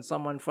likely to win?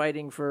 Someone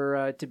fighting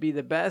for to be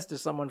the best, or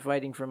someone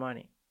fighting for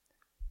money?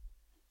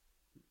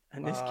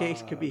 In this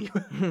case, could be.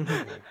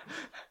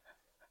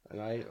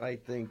 And I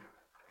think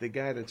the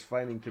guy that's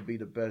fighting to be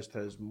the best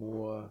has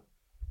more,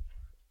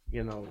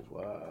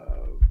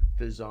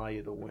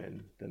 desire to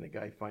win than the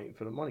guy fighting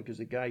for the money. Because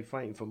the guy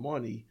fighting for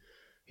money,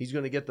 he's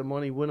going to get the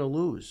money, win or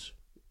lose.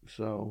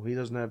 So he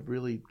doesn't have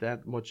really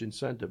that much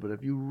incentive. But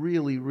if you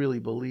really, really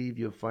believe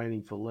you're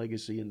fighting for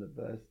legacy and the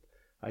best,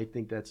 I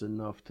think that's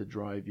enough to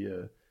drive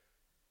you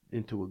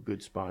into a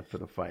good spot for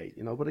the fight.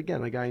 But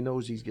again, a guy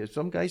knows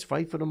some guys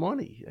fight for the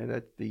money, and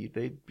that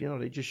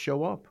they just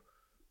show up.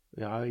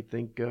 Yeah, I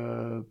think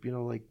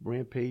like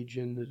Rampage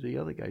and the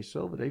other guy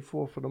Silva, they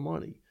fought for the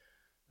money.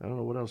 I don't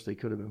know what else they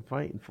could have been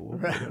fighting for.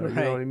 Right, You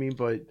know what I mean?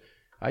 But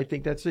I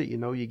think that's it.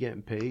 You're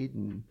getting paid,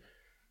 and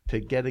to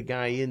get a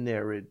guy in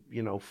there at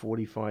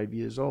 45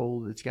 years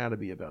old, it's got to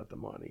be about the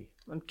money.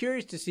 I'm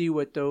curious to see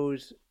what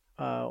those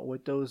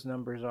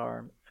numbers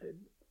are,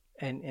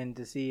 and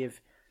to see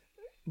if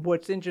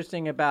what's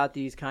interesting about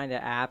these kind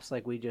of apps,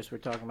 like we just were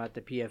talking about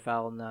the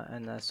PFL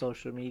and the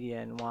social media,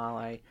 and while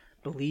I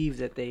believe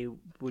that they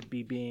would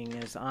be being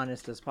as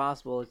honest as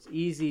possible, it's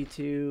easy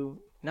to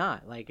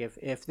not. Like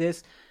if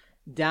this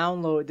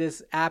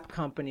app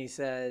company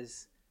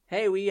says,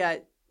 hey, we got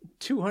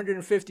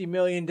 250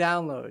 million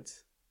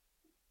downloads,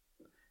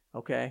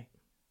 okay,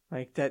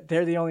 like that,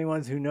 they're the only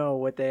ones who know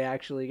what they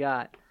actually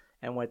got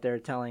and what they're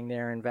telling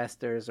their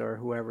investors or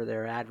whoever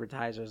their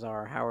advertisers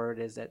are, however it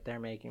is that they're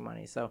making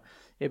money. So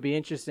it'd be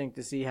interesting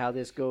to see how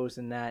this goes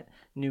in that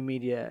new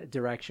media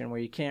direction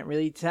where you can't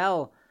really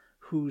tell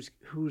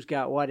who's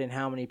got what and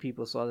how many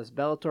people saw this.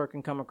 Bellator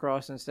can come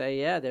across and say,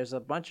 yeah, there's a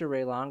bunch of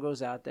Ray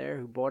Longos out there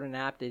who bought an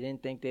app they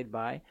didn't think they'd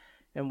buy,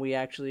 and we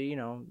actually,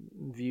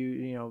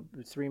 view,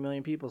 3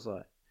 million people saw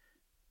it.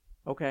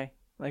 Okay.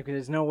 Like,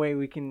 there's no way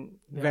we can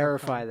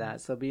verify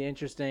that. So it'll be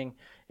interesting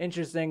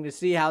to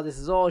see how this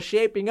is all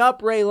shaping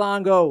up, Ray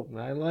Longo.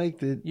 I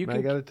liked it.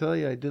 I got to tell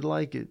you, I did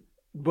like it.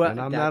 But and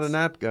I'm not an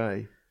app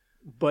guy.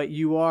 But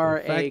you are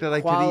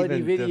a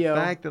quality video.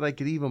 The fact that I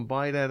could even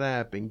buy that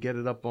app and get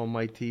it up on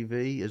my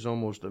TV is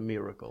almost a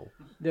miracle.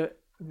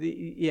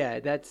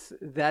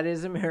 that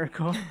is a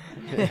miracle,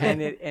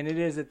 and it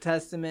is a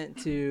testament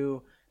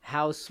to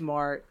how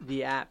smart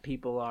the app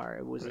people are.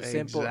 It was a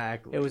simple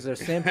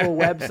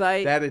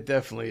website. That it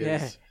definitely is.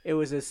 Yeah, it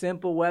was a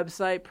simple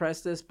website. Press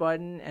this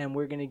button, and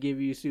we're going to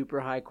give you super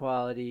high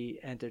quality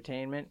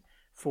entertainment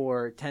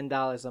for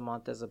 $10 a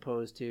month, as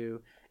opposed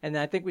to. And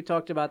I think we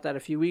talked about that a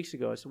few weeks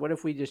ago. So what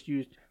if we just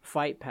used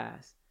Fight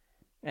Pass,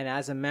 and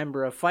as a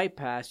member of Fight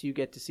Pass, you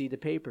get to see the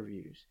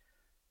pay-per-views.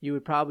 You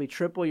would probably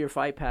triple your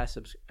Fight Pass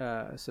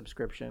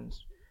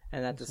subscriptions.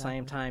 And at the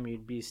same time,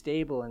 you'd be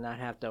stable and not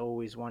have to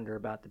always wonder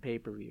about the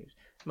pay-per-views.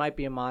 It might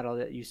be a model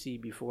that you see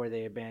before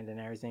they abandon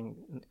everything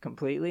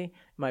completely. It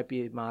might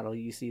be a model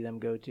you see them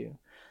go to.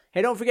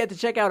 Hey, don't forget to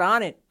check out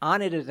Onnit.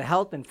 Onnit is a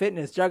health and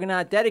fitness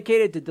juggernaut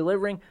dedicated to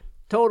delivering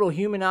total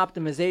human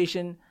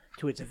optimization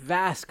to its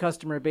vast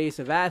customer base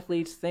of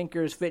athletes,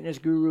 thinkers, fitness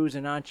gurus,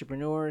 and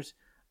entrepreneurs.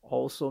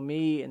 Also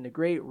me and the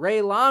great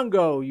Ray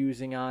Longo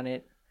using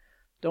Onnit.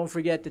 Don't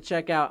forget to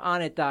check out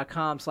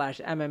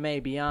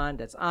onnit.com/MMA Beyond.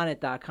 That's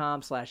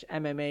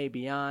onnit.com/MMA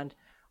Beyond.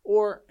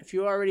 Or if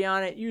you're already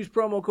on it, use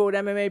promo code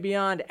MMA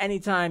Beyond.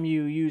 Anytime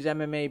you use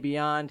MMA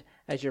Beyond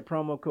as your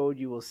promo code,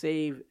 you will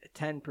save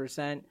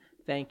 10%.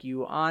 Thank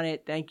you,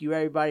 Onnit. Thank you,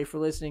 everybody, for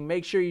listening.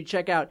 Make sure you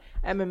check out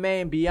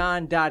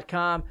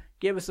MMAandBeyond.com.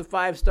 Give us a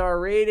 5-star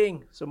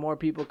rating so more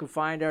people can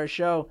find our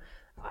show.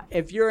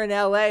 If you're in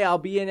LA, I'll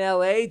be in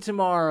LA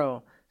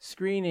tomorrow.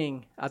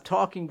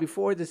 Talking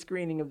before the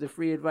screening of the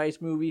Free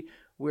Advice movie.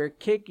 We're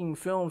kicking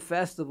film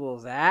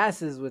festivals'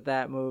 asses with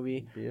that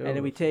movie. Beautiful. And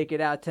then we take it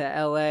out to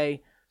LA.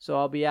 So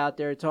I'll be out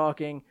there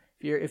talking.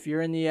 If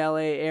you're in the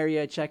LA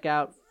area, check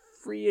out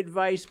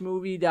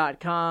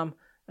freeadvicemovie.com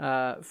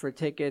for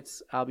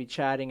tickets. I'll be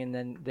chatting and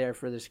then there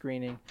for the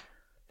screening.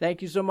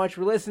 Thank you so much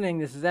for listening.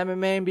 This is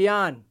MMA and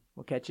Beyond.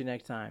 We'll catch you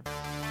next time.